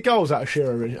more Premier League goals out of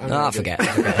Shearer? Forget.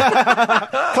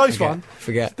 Close one.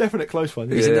 Forget. Definite close one.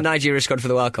 He's in the Nigeria squad for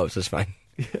the World Cup, so that's fine.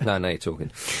 No, you're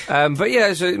talking. But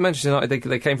yeah, so Manchester United,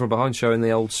 they came from behind, showing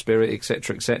the old spirit,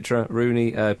 etc., etc.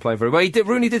 Rooney playing very well.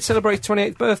 Rooney did celebrate his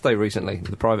 28th birthday recently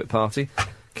with a private party.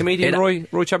 Comedian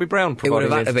Roy Chubby Brown provided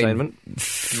the entertainment.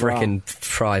 Freaking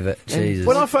private, Jesus.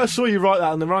 When I first saw you write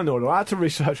that in the run order, I had to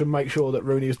research and make sure that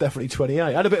Rooney was definitely 28.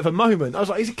 I had a bit of a moment. I was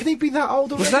like, can he be that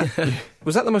old already?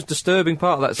 Was that the most disturbing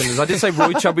part of that sentence? I did say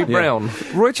Roy Chubby Brown.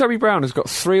 Roy Chubby Brown has got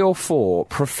 3 or 4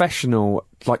 professional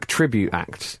tribute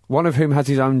acts, one of whom has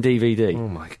his own DVD. Oh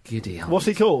my giddy hell. What's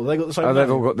he called? They got the same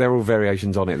name? They're all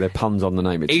variations on it. They're puns on the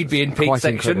name. He'd be in Pete's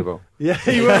section. Incredible. Yeah,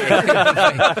 he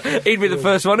would. He'd be the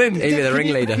first one in. He'd be the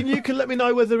ringleader. Can you let me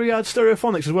know whether he had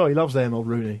Stereophonics as well? He loves them, old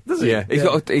Rooney. Does he? Yeah. He's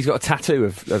got a tattoo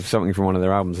of something from one of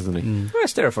their albums, hasn't he? Yeah,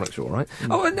 Stereophonics are all right.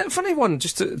 Oh, and a funny one,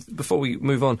 before we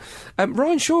move on.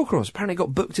 Ryan Shawcross apparently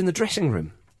got booked in the dressing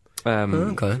room.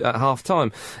 At half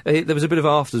time. There was a bit of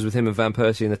afters with him and Van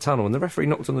Persie in the tunnel, and the referee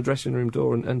knocked on the dressing room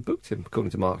door and booked him, according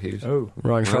to Mark Hughes. Oh,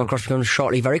 Ryan Shawcross becomes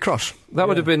shortly very cross. That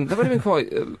would have been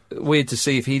quite weird to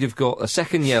see if he'd have got a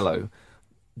second yellow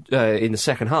in the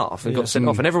second half and got sent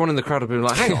off, and everyone in the crowd would be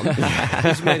like, hang on,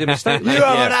 he's made a mistake. You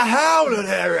are the howler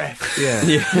there, ref. Yeah.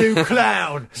 You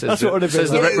clown. That's what it would have been.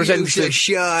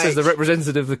 Says the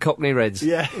representative of the Cockney Reds.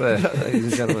 Yeah. There,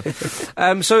 ladies and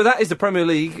gentlemen. So that is the Premier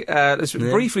League. Let's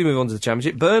briefly move on to the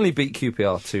Championship. Burnley beat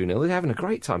QPR 2-0. They're having a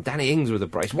great time. Danny Ings with a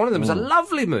brace. One of them was a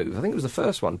lovely move. I think it was the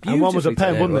first one. And one was a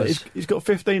pen, wasn't it? He's got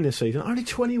 15 this season. Only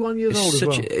 21 years old as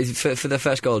well. For the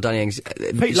first goal, Danny Ings,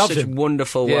 Pete loves such him.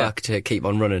 Wonderful work to keep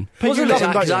on running.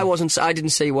 Because I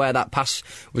didn't see where that pass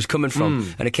was coming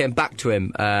from, and it came back to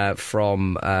him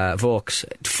from Vaux.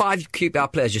 5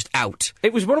 QPR players just out.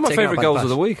 It was one of my favourite goals of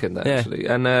the weekend, actually,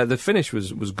 and the finish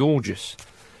was gorgeous.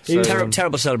 So,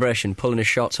 terrible celebration, pulling his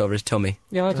shots over his tummy.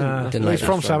 Yeah, I didn't like that. He's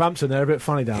from Southampton, they're a bit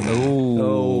funny down there.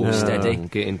 Oh, steady.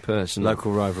 Getting personal.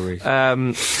 Local rivalries.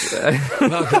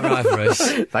 Local rivalries.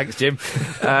 Thanks, Jim.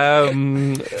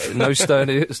 No stone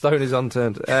is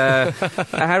unturned.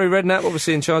 Harry Redknapp,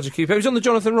 obviously in charge of QPR. He was on the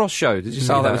Jonathan Ross show. Did you see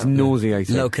that? That was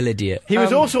nauseating. Local idiot. He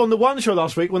was also on the One show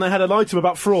last week when they had a lie to him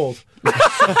about fraud.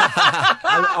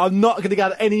 I'm not going to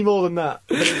get any more than that.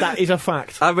 That is a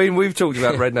fact. I mean, we've talked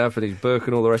about Redknapp and his Burke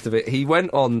and all the the rest of it. He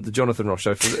went on the Jonathan Ross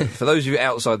show. For those of you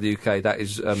outside the UK, that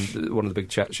is one of the big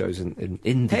chat shows in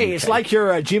the Hey, UK. it's like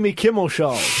your Jimmy Kimmel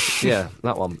show. Yeah,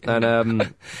 that one.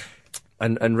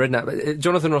 And Redknapp,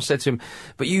 Jonathan Ross said to him,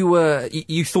 but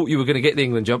you thought you were going to get the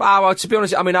England job. Well, to be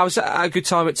honest, I mean, I was at a good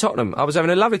time at Tottenham. I was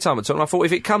having a lovely time at Tottenham. I thought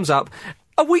if it comes up,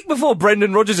 a week before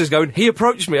Brendan Rodgers is going, he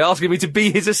approached me asking me to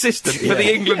be his assistant for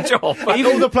the England job. And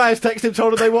all the players texted him,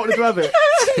 told him they wanted to have it.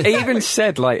 He even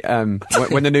said, like,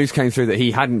 when the news came through that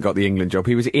he hadn't got the England job,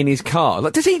 he was in his car.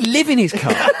 Like, does he live in his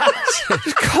car?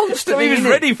 Just constantly. He was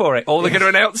ready for it. Oh, they're going to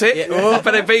announce it. I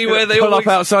better be where they pull always...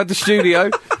 up outside the studio.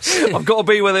 I've got to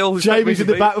be where they all... Jamie's in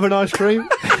the back with an ice cream.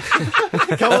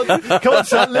 Come on,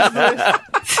 son, listen to this.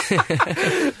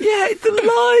 Yeah,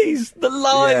 the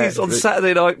lies on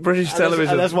Saturday night British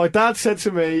television. And as my dad said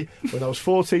to me when I was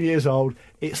 14 years old,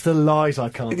 it's the lies I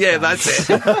can't stand. That's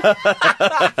it.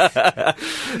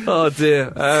 Oh dear.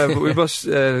 But we must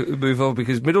move on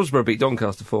because Middlesbrough beat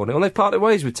Doncaster 4-0 and they've parted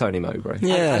ways with Tony Mowbray.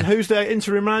 Yeah. And who's their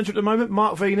interim manager at the moment?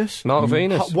 Mark Venus.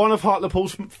 One of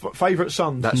Hartlepool's favourite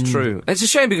sons. That's true. It's a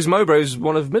shame because Mowbray's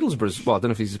one of Middlesbrough's... Well, I don't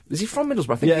know if is he from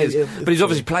Middlesbrough? I think he is. Yeah, but he's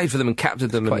obviously played for them and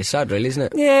captained them. Quite sad, really, isn't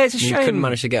it? Yeah, it's a shame. You couldn't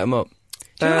manage to get them up.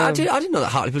 Do you know, I didn't know that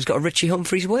Hartlepool's got a Richie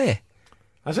Humphreys way.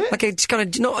 Has it? Like, it's kind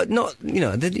of not you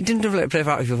know, he didn't play for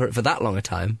Hartlepool for that long a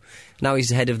time. Now he's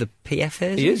the head of the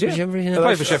PFA. He is, yeah.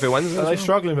 Played for Sheffield Wednesday. Are they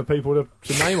struggling for people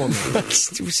to name on them? It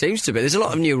seems to be. There's a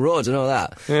lot of new roads, I know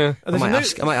that. Yeah. I might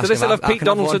ask do they still have Pete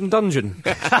Donaldson Dungeon?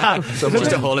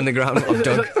 Just a hole in the ground.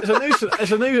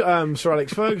 There's a new Sir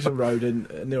Alex Ferguson road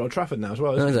near Old Trafford now as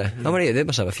well, isn't there? How many? They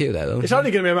must have a few there, though. It's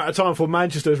only going to be a matter of time before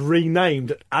Manchester's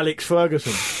renamed Alex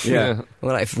Ferguson. Yeah.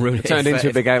 Well, it turned into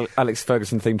a big Alex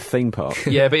Ferguson themed theme park.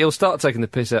 Yeah, but he'll start taking the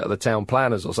piss out of the town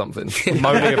planners or something,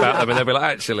 moaning about them, and they'll be like,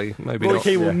 actually, maybe Roy not.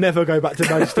 Keane will never go back to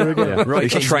Manchester again. Right,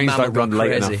 these trains don't run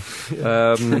late enough.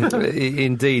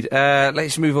 Indeed.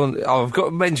 Let's move on. I've got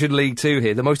to mention League Two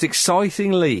here, the most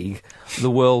exciting league the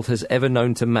world has ever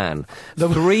known to man.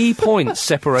 3 points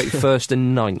separate first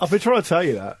and ninth. I've been trying to tell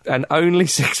you that. And only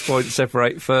 6 points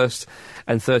separate first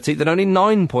and 13th, and only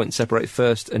 9 points separate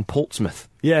first and Portsmouth.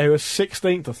 Yeah, he was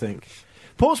 16th, I think.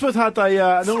 Portsmouth had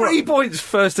a... 3 points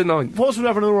first and ninth. Portsmouth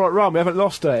having an all right run. We haven't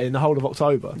lost it in the whole of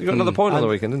October. You got another point on the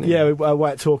weekend, didn't you? Yeah, we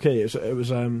away at Torquay. It was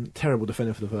terrible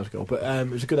defending for the first goal, but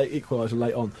it was a good equaliser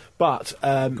late on. But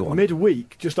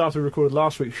midweek, just after we recorded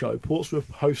last week's show,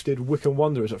 Portsmouth hosted Wycombe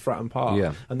Wanderers at Fratton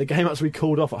Park, and the game had to be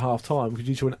called off at half-time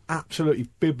due to an absolutely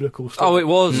biblical storm. Oh, it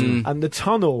was. And the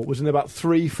tunnel was in about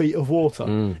 3 feet of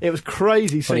water. It was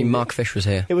crazy. Funny, Mark Fish was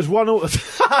here. It was 1-0. It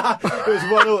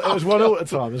was 1-0 at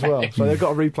the time as well. So they've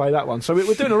got to replay that one. So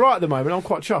we're doing all right at the moment. I'm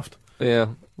quite chuffed. Yeah.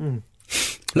 I'm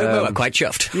quite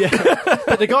chuffed. Yeah.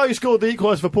 But the guy who scored the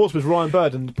equaliser for Portsmouth was Ryan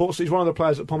Bird, and he's one of the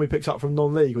players that Pommy picks up from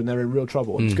non-league when they're in real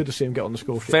trouble. And it's good to see him get on the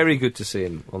score sheet. Very good to see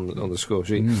him on the score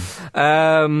sheet.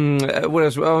 What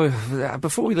else? Oh,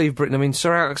 before we leave Britain, I mean,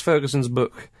 Sir Alex Ferguson's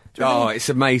book. Oh, it's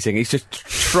amazing. He's just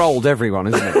trolled everyone,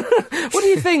 isn't it? What do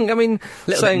you think? I mean, a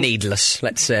little bit needless,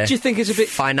 let's say. Do you think it's a bit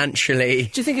financially?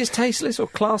 Do you think it's tasteless or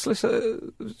classless?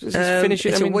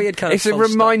 Finishing? It's a weird kind of. It's a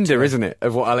reminder, isn't it,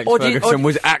 of what Alex Ferguson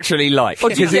was actually like?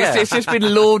 Because it's just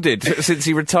been lauded since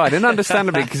he retired, and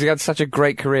understandably because he had such a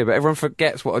great career. But everyone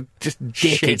forgets what a just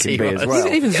dick he can be as well.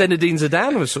 Even Zinedine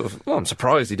Zidane was sort of. Well, I'm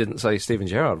surprised he didn't say Steven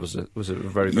Gerrard was a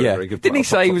very very good. Didn't he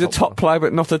say he was a top player,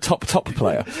 but not a top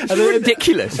player? It's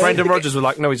ridiculous. Brendan Rodgers was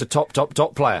like, no, he's a top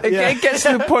player. It gets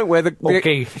to the point where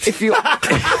if you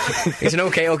it's an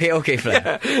okay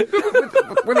player.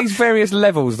 With these various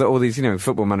levels that all these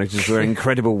football managers with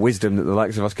incredible wisdom that the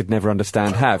likes of us could never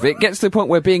understand have, it gets to the point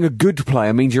where being a good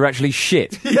player means you're actually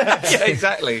shit. Yeah,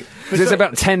 exactly. There's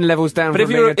about 10 levels down from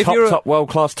being a top world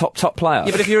class top player.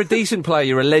 Yeah, but if you're a decent player,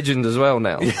 you're a legend as well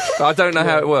now. I don't know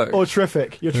how it works. Or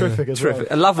terrific. You're terrific as well.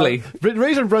 Lovely. The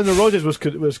reason Brendan Rodgers was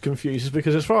confused is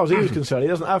because, as far as he was concerned, he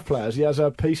doesn't have players. He has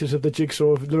pieces of the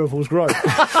jigsaw of Liverpool's growth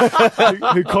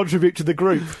who contribute to the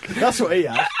group. That's what he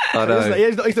has. I know.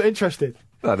 He's not interested.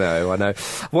 I know.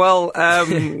 Well,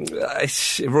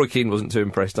 Roy Keane wasn't too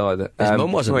impressed either. His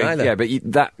mum wasn't either. Yeah, but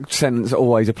that sentence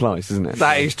always applies, doesn't it?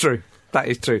 That is true.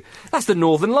 That's the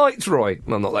Northern Lights, Roy.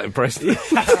 I'm not that impressed.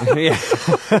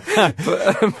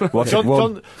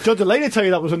 John Delaney tell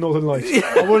you that was a Northern Lights.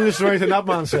 I wouldn't listen to anything that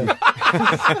man said.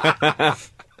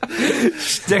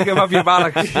 Stick him up your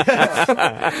bollocks.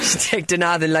 Stick the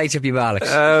Northern Lights up your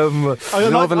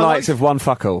bollocks. Northern Lights of one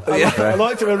fuckle. I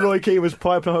liked it when Roy Keane was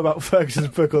piping on about Ferguson's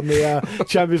book on the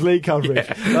Champions League coverage.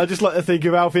 I just like to think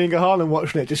of Alfie Inge Haaland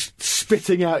watching it, just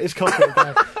spitting out his copy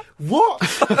again. What?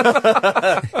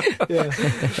 Yeah.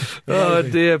 Oh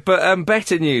dear! But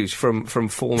better news from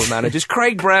former managers.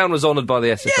 Craig Brown was honoured by the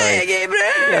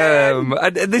SFA.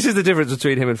 And this is the difference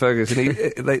between him and Ferguson.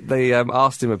 They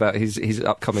asked him about his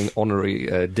upcoming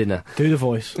honorary dinner. Do the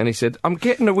voice. And he said, "I'm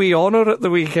getting a wee honour at the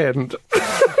weekend."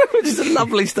 Which is a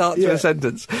lovely start to a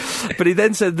sentence. But he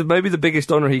then said that maybe the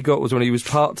biggest honour he got was when he was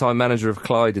part-time manager of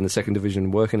Clyde in the second division,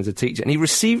 working as a teacher. And he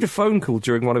received a phone call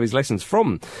during one of his lessons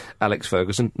from Alex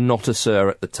Ferguson, not a sir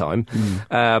at the time,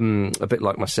 a bit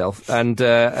like myself, and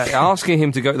asking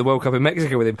him to go to the World Cup in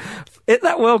Mexico with him. At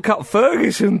that World Cup,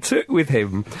 Ferguson took with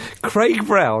him Craig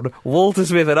Brown, Walter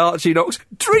Smith and Archie Knox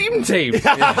dream team.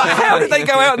 How did they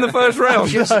go out in the first round?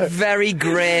 Just very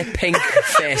grey, pink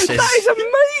faces. That is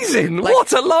amazing.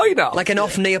 What a lineup. Like an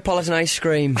off Neapolitan ice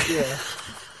cream.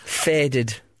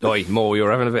 Faded. Oi, Moore, you're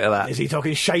having a bit of that. Is he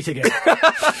talking shite again?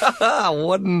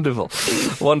 Wonderful.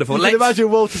 Wonderful. You can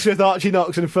imagine Walter Smith, Archie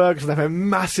Knox and Ferguson having a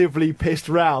massively pissed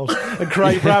rows and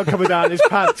Craig Brown coming down in his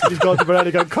pants because he's gone to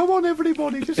Berlin going, come on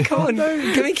everybody, just calm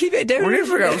down. Can we keep it down? We need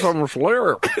to get some sleep.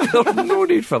 No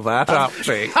need for that,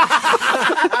 Archie.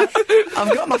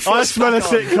 I've got my foot I smell a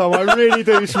sitcom. I really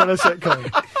do smell a sitcom.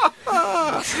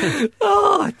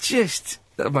 Oh, just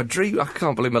my dream. I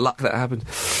can't believe my luck that happened.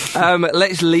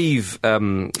 Let's leave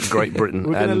Great Britain.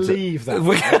 We're going to leave that.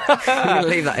 We're going to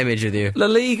leave that image with you. La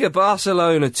Liga,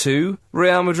 Barcelona 2,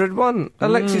 Real Madrid 1.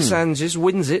 Alexis Sanchez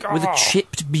wins it with a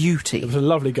chipped beauty. It was a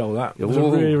lovely goal, that. It was a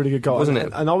really, really good goal. Wasn't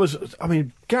it?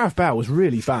 And Gareth Bale was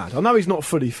really bad. I know he's not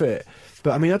fully fit,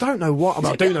 but I don't know what.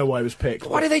 I do know why he was picked.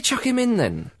 Why did they chuck him in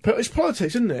then? But it's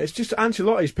politics, isn't it? It's just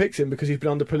Ancelotti's picked him because he's been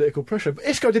under political pressure. But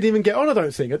Isco didn't even get on, I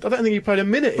don't think. I don't think he played a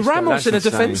minute. Isco. Ramos in a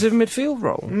defensive midfield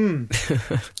role.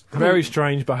 Very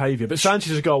strange behaviour. But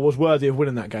Sanchez's goal was worthy of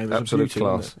winning that game. It was absolute a beauty,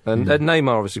 class. And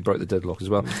Neymar obviously broke the deadlock as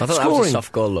well. I thought that was a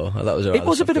soft goal, though. I thought it was It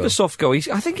was a bit of a soft goal.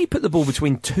 I think he put the ball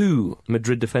between two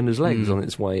Madrid defenders' legs on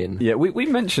its way in. Yeah, we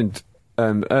mentioned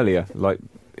earlier, like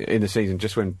in the season,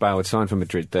 just when Bale had signed for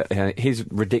Madrid, that his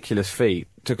ridiculous fee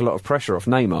took a lot of pressure off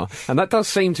Neymar, and that does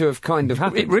seem to have kind of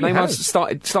happened. It really Neymar has.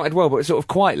 started well, but sort of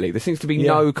quietly. There seems to be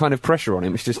no kind of pressure on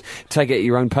him. It's just take it at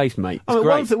your own pace, mate. It's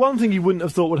great. One thing you wouldn't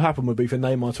have thought would happen would be for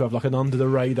Neymar to have like an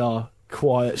under-the-radar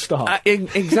quiet start.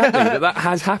 Exactly, that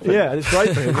has happened. Yeah, and it's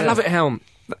great for him. I love it how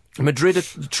Madrid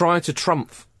are trying to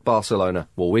trump Barcelona.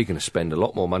 Well, we're going to spend a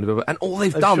lot more money, and all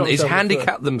they've done is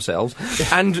handicap themselves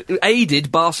and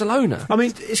aided Barcelona.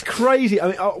 It's crazy.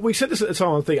 We said this at the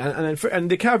time, I think, and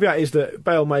the caveat is that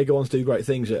Bale may go on to do great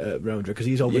things at Real Madrid because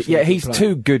he's obviously he's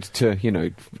too good to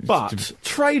But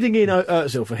trading in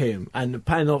Özil for him and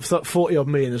paying off 40 odd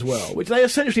million as well, which they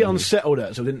essentially unsettled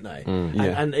Özil, didn't they?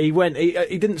 And he went.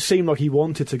 He didn't seem like he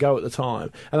wanted to go at the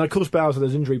time, and of course Bale's had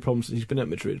those injury problems since he's been at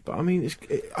Madrid. But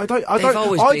They've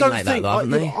always been like that, though, haven't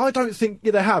they? I don't think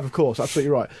they have, of course, absolutely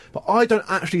right. But I don't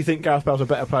actually think Gareth Bale's a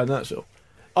better player than Özil.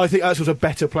 I think Özil's a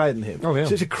better player than him. Oh, yeah.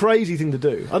 So it's a crazy thing to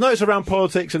do. I know it's around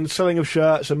politics and selling of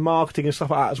shirts and marketing and stuff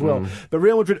like that as well. But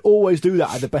Real Madrid always do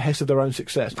that at the behest of their own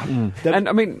success.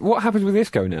 And what happens with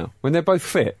Isco now when they're both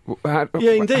fit?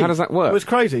 Indeed. How does that work? Well, it's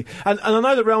crazy. And I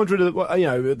know that Real Madrid,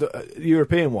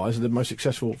 European-wise, are the most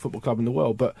successful football club in the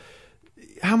world, but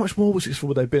how much more successful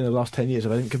would they have been in the last 10 years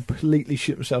if they didn't completely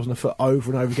shoot themselves in the foot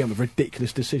over and over again with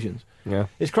ridiculous decisions? Yeah.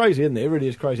 It's crazy, isn't it? It really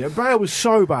is crazy. And Bale was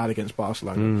so bad against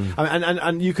Barcelona.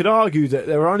 And you could argue that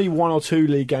there are only 1 or 2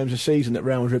 league games a season that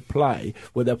Real Madrid play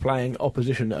where they're playing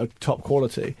opposition at a top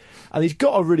quality. And he's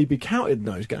got to really be counted in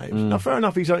those games. Now, fair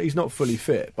enough, he's not fully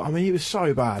fit, but he was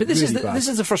so bad. But this bad.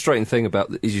 is the frustrating thing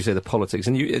about, as you say, the politics.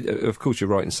 And of course, you're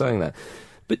right in saying that.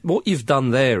 But what you've done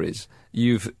there is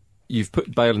you've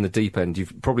put Bale in the deep end.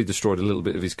 You've probably destroyed a little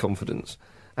bit of his confidence,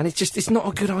 and it's not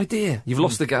a good idea. You've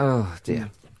lost the game. Oh dear.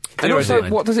 And also,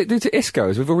 what does it do to Isco?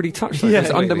 As we've already touched on, it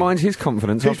undermines his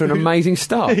confidence after an amazing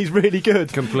start. He's really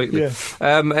good. Completely. Yeah.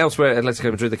 Elsewhere,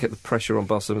 Atletico Madrid, they kept the pressure on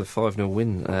Barcelona with a 5-0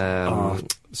 win.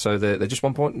 So they're just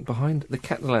 1 point behind the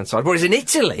Catalan side. Whereas in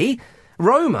Italy,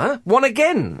 Roma won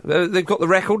again. They've got the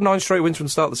record, 9 straight wins from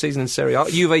the start of the season in Serie A.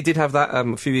 Juve did have that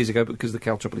a few years ago, but because of the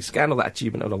Calciopoli scandal, that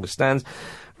achievement no longer stands.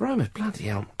 Roma, bloody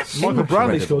hell. Michael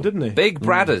Bradley scored, didn't he? Big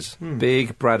Bradders.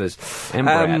 Big Bradders.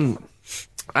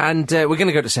 And we're going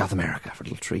to go to South America for a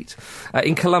little treat.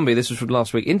 In Colombia, this was from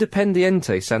last week,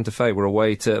 Independiente Santa Fe were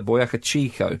away to Boyacá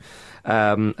Chico.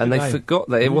 And they forgot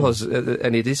that it was,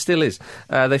 and it still is.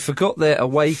 They forgot their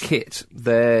away kit.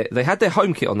 They had their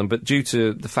home kit on them, but due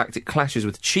to the fact it clashes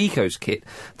with Chico's kit,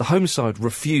 the home side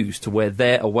refused to wear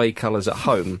their away colours at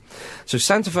home. So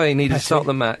Santa Fe needed to start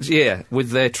the match, with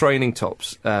their training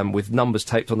tops, with numbers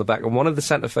taped on the back. And one of the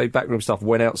Santa Fe backroom staff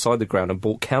went outside the ground and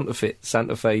bought counterfeit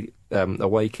Santa Fe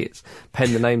away kits,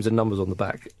 penned the names and numbers on the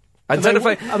back. And Santa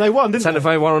Fe, and they won, didn't Santa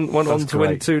they? Fe won That's to win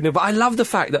great. 2-0. But I love the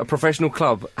fact that a professional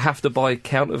club have to buy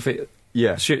counterfeit.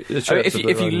 Yeah. Shirts I mean, of if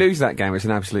their you own. lose that game, it's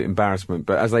an absolute embarrassment.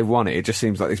 But as they won it, it just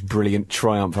seems like this brilliant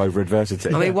triumph over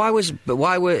adversity. I mean, why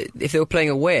were if they were playing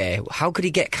away? How could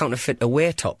he get counterfeit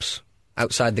away tops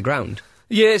outside the ground?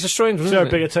 Yeah, it's a strange one. They're a Isn't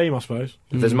it? bigger team, I suppose.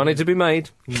 There's money to be made.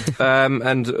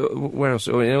 And where else?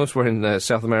 Elsewhere in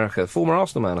South America, former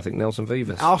Arsenal man, I think, Nelson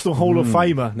Vivas. Arsenal Hall of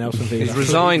Famer Nelson Vivas. He's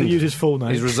resigned. To use his full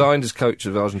name. He's resigned as coach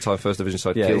of Argentine First Division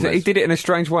side yeah, Quilmes. he did it in a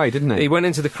strange way, didn't he? He went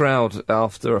into the crowd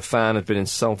after a fan had been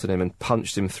insulting him and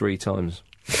punched him 3 times.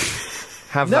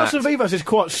 Have Nelson that. Vivas is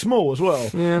quite small as well.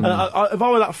 Yeah. And if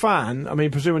I were that fan, I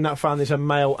mean, presuming that fan is a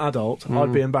male adult,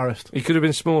 I'd be embarrassed. He could have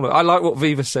been smaller. I like what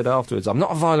Vivas said afterwards. I'm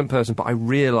not a violent person, but I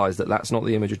realise that that's not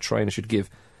the image a trainer should give.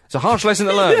 It's a harsh lesson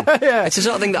to learn. It's the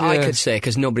sort of thing that I Yeah. could say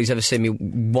because nobody's ever seen me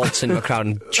waltz into a crowd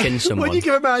and chin someone. When you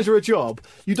give a manager a job,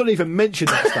 you don't even mention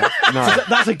that stuff. No. So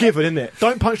that's a given, isn't it?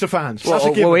 Don't punch the fans. That's a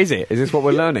given. Well, is it? Is this what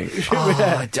we're learning?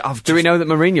 Do we know that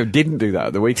Mourinho didn't do that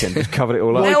at the weekend? Just covered it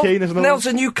all up. Roy Keane is another one.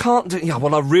 Nelson, you can't do... Yeah,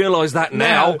 well, I realise that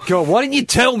now. God, why didn't you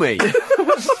tell me?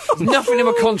 Nothing in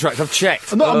my contract. I've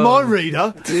checked. I'm not a mind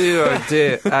reader. Dear, oh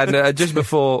dear. And just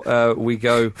before we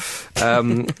go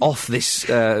off this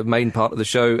main part of the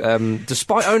show,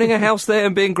 despite owning a house there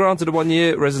and being granted a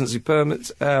 1-year residency permit,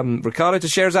 Ricardo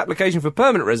Teixeira's application for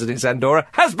permanent residence in Andorra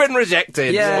has been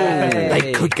rejected. Yay.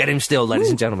 They could get him still, ladies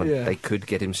and gentlemen. Yeah. They could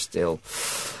get him still.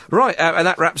 Right, and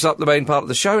that wraps up the main part of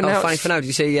the show. Now funny it's- for now, did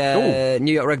you see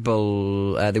New York Red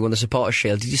Bull, they won the Supporters'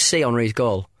 Shield. Did you see Henri's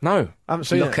goal? No. I haven't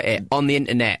seen Look at it on the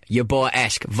internet.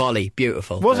 Yeboah-esque volley.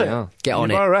 Beautiful. Was it? Yeah. Get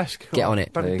on it. Yeboah-esque. Get on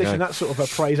it. Don't There you dishing go. that sort of a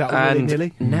praise out And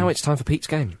willy-nilly. now it's time for Pete's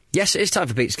game. Yes, it is time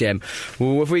for Pete's game.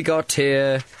 Who have we got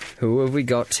here? Who have we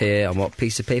got here? On what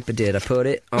piece of paper did I put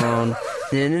it on?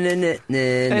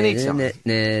 Anytime.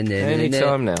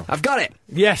 Anytime now. I've got it.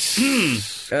 Yes.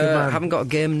 Good I man. haven't got a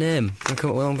game name. I'll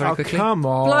come up with one very Oh, quickly. come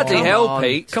on. Bloody Come hell, on.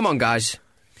 Pete. Come on, guys.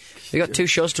 We got 2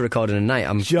 shows to record in a night.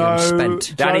 I'm Joe-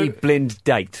 spent. Danny Joe- Blind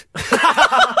date.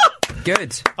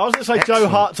 Good. I was going to say Joe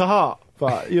Heart to Heart,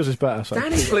 but yours is better. So.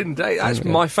 Danny Blind, that's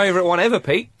my favourite one ever,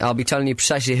 Pete. I'll be telling you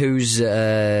precisely who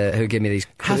gave me these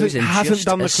clues in Hasn't just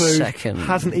done the a clue. second.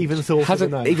 Hasn't even thought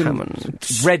Hasn't of the name. even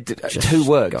Haven't read Just 2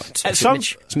 words. got- At some-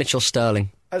 It's Mitchell Sterling.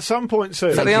 At some point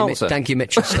soon. that the answer? Thank you,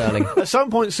 Mitchell Sterling. At some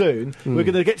point soon, we're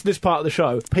going to get to this part of the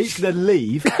show. Pete's going to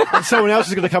leave, and someone else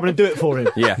is going to come in and do it for him.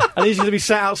 Yeah. And he's going to be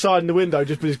sat outside in the window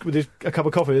just with a cup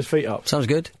of coffee with his feet up. Sounds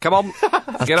good. Come on,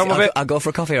 get on with it. I'll go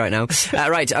for a coffee right now.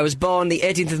 Right, I was born the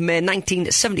 18th of May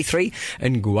 1973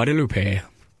 in Guadalupe.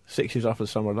 6 years after the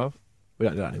Summer of Love. We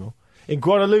don't do that anymore. In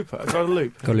Guadalupe.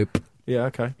 Guadalupe. Yeah,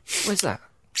 okay. Where's that?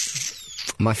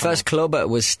 My first club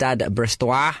was Stade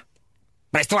Brestois.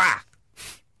 Brestois!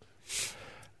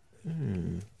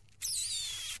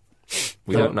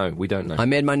 We don't know. We don't know. I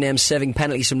made my name saving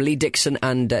penalties from Lee Dixon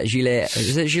and Gilles.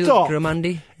 Is it Gilles Stop.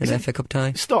 Grimandi in the FA Cup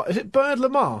tie? Stop. Is it Bernard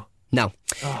Lamar? No.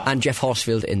 And Jeff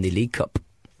Horsfield in the League Cup.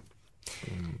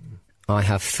 I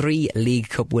have 3 League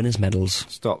Cup winners' medals.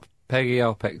 Stop. Peggy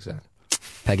Alpexan.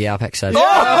 Peggy Arpex says.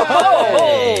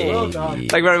 Well done.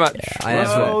 Thank you very much. I have,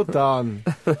 Well done.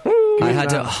 I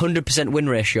had a 100% win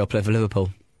ratio play for Liverpool.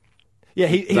 Yeah,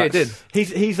 he did.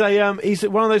 He's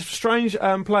one of those strange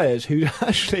players who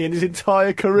actually in his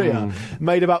entire career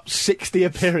made about 60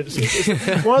 appearances.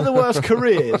 It's one of the worst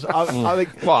careers. I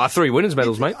think. Well, 3 winners'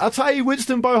 medals, mate. I'll tell you,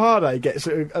 Winston Bohade gets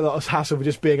a lot of hassle for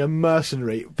just being a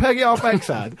mercenary. Peggy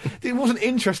Arpexad, he wasn't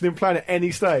interested in playing at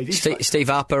any stage. Steve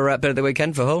Harper bit at the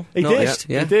weekend for Hull. He not did. least,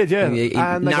 yeah. He did, yeah. He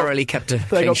And they narrowly kept a They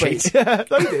clean got sheet. beat. Yeah,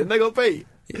 they didn't. They got beat.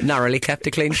 Narrowly kept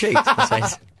a clean sheet. it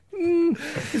says.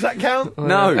 Does that count?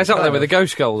 No. That's up there with the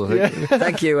ghost goals, I think.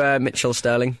 Thank you, Mitchell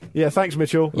Sterling. Yeah, thanks,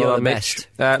 Mitchell. You're Well the done, best.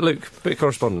 Mitch. Luke, bit of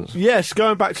correspondence. Yes,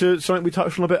 going back to something we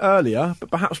touched on a bit earlier, but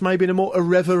perhaps maybe in a more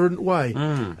irreverent way.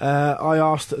 I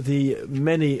asked the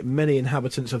many, many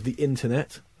inhabitants of the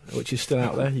internet, which is still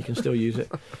out there, you can still use it.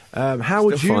 How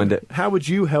would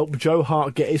you help Joe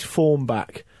Hart get his form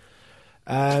back?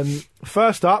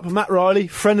 First up, Matt Riley,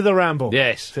 friend of the Ramble.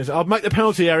 Yes. Says, I'd make the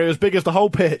penalty area as big as the whole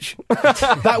pitch.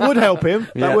 That would help him.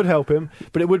 That would help him,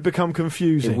 but it would become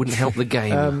confusing. It wouldn't help the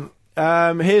game.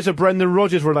 Here's a Brendan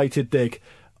Rodgers related dig.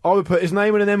 I would put his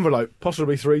name in an envelope,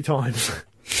 possibly 3 times.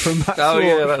 From Matt Oh, Sork.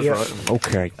 yeah, that's right.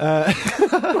 Okay.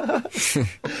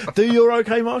 Do you're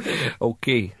okay, Marcus?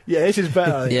 Okay. Yeah, this is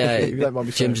better. Yeah, if you don't mind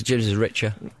me saying. Jim's is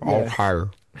richer. Yeah.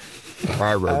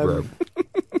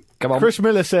 Come on. Chris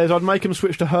Miller says I'd make him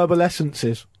switch to herbal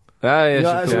essences. Ah, yes, Yeah,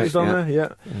 of that's what course. he's done there.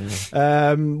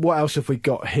 Yeah. What else have we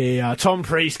got here? Tom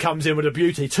Priest comes in with a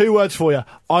beauty. 2 words for you: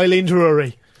 Eileen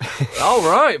Drury. Oh,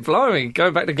 right, blimey.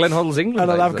 Going back to Glenn Hoddle's England.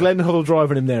 And I'll have days Glenn Hoddle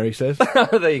driving him there, he says.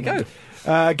 there you go.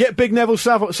 Get Big Neville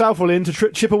Southwell in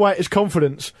to chip away at his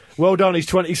confidence. Well done, he's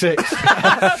 26.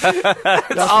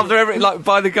 After every,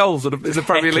 by the goals in the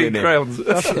Premier League grounds.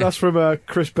 That's from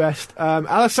Chris Best.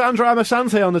 Alessandro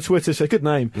Amasante on the Twitter says, good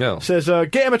name, says,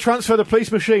 get him a transfer to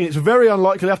Police Machine. It's very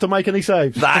unlikely to have to make any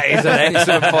saves. That is an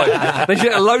excellent point. They should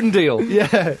get a loan deal.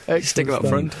 Yeah, stick him up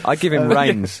front. I'd give him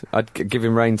reins. I'd give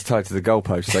him reins tied to the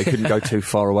goalposts. They couldn't go too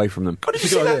far away from them. Did you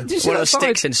see that? Did you see One that of the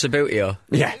sticks in Subbuteo.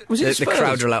 Yeah. Was it the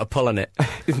crowd are allowed to pull on it.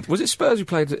 Was it Spurs who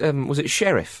played? Was it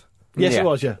Sheriff? Yes, it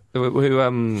was, yeah. Who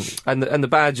and the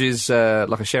badge is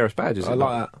like a sheriff's badge, isn't it? I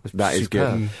like that. That is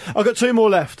good. I've got two more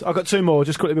left. I've got two more,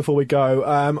 just quickly before we go.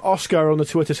 Oscar on the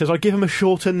Twitter says, I'd give him a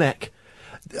shorter neck.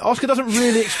 Oscar doesn't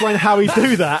really explain how he'd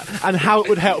do that and how it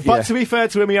would help. But to be fair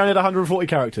to him, he only had 140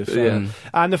 characters. So. Yeah.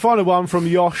 And the final one from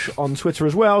Yosh on Twitter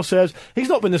as well says, he's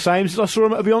not been the same since I saw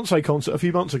him at a Beyonce concert a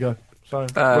few months ago. So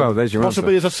well, there's your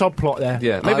possibly answer. there's a subplot there.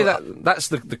 Yeah, maybe that's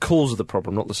the cause of the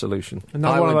problem, not the solution.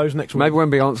 Another one of those next week. Maybe when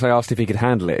Beyonce asked if he could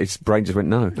handle it, his brain just went,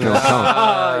 no, I can't.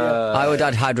 I would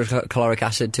add hydrochloric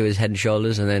acid to his head and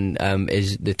shoulders, and then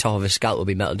the top of his scalp will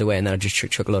be melted away, and then I'd just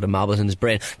chuck a load of marbles in his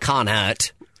brain. Can't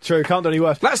hurt. True, can't do any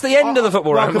worse. That's the end of the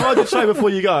football round. Can I just say before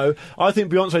you go, I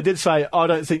think Beyonce did say, I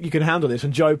don't think you can handle this,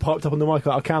 and Joe piped up on the mic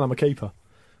like, I can, I'm a keeper.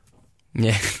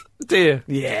 Yeah. Dear.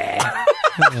 Yeah.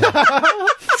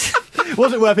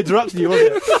 Wasn't worth interrupting you, was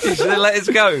it? You should have let us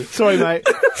go. Sorry, mate.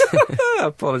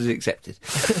 Apology accepted.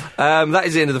 That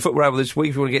is the end of the Football Ramble this week.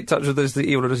 If you want to get in touch with us, the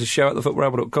email address is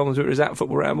show@thefootballramble.com. The Twitter is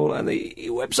 @footballramble, and the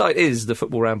website is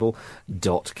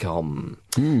thefootballramble.com.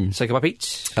 Say goodbye,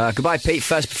 Pete. Goodbye, Pete.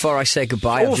 First, before I say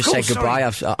goodbye, I'll just say goodbye.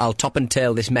 I'll top and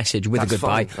tail this message with a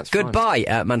goodbye.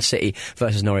 Goodbye. Man City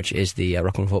versus Norwich is the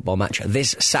Rock and Football match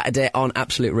this Saturday on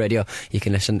Absolute Radio. You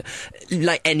can listen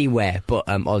like anywhere, but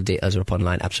all details are up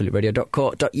online,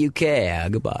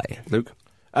 absoluteradio.co.uk. Goodbye. Luke.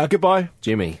 Goodbye.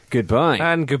 Jimmy. Goodbye.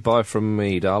 And goodbye from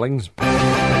me, darlings.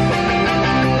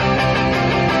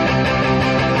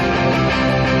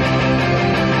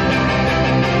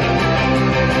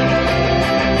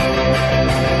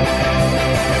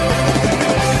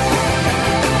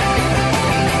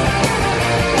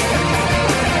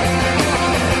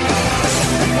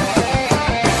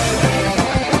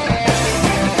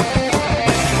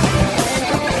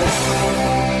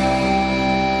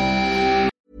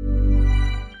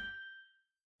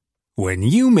 When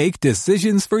you make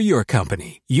decisions for your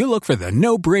company, you look for the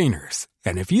no-brainers.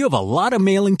 And if you have a lot of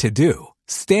mailing to do,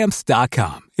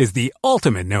 Stamps.com is the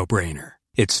ultimate no-brainer.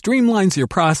 It streamlines your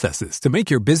processes to make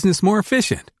your business more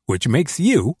efficient, which makes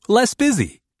you less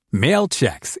busy. Mail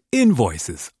checks,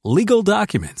 invoices, legal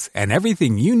documents, and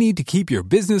everything you need to keep your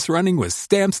business running with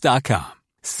Stamps.com.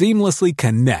 Seamlessly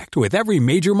connect with every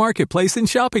major marketplace and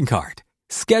shopping cart.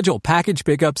 Schedule package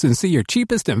pickups and see your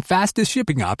cheapest and fastest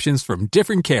shipping options from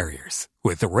different carriers,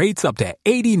 with rates up to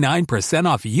 89%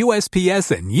 off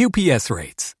USPS and UPS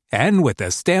rates. And with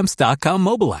the Stamps.com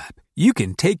mobile app, you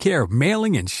can take care of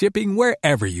mailing and shipping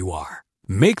wherever you are.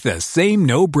 Make the same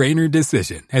no-brainer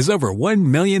decision as over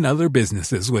 1 million other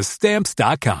businesses with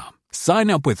Stamps.com. Sign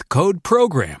up with code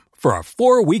PROGRAM for a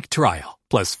 4-week trial,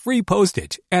 plus free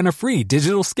postage and a free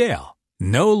digital scale.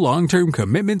 No long-term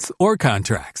commitments or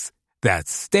contracts.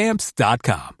 That's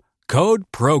Stamps.com. Code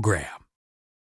PROGRAM.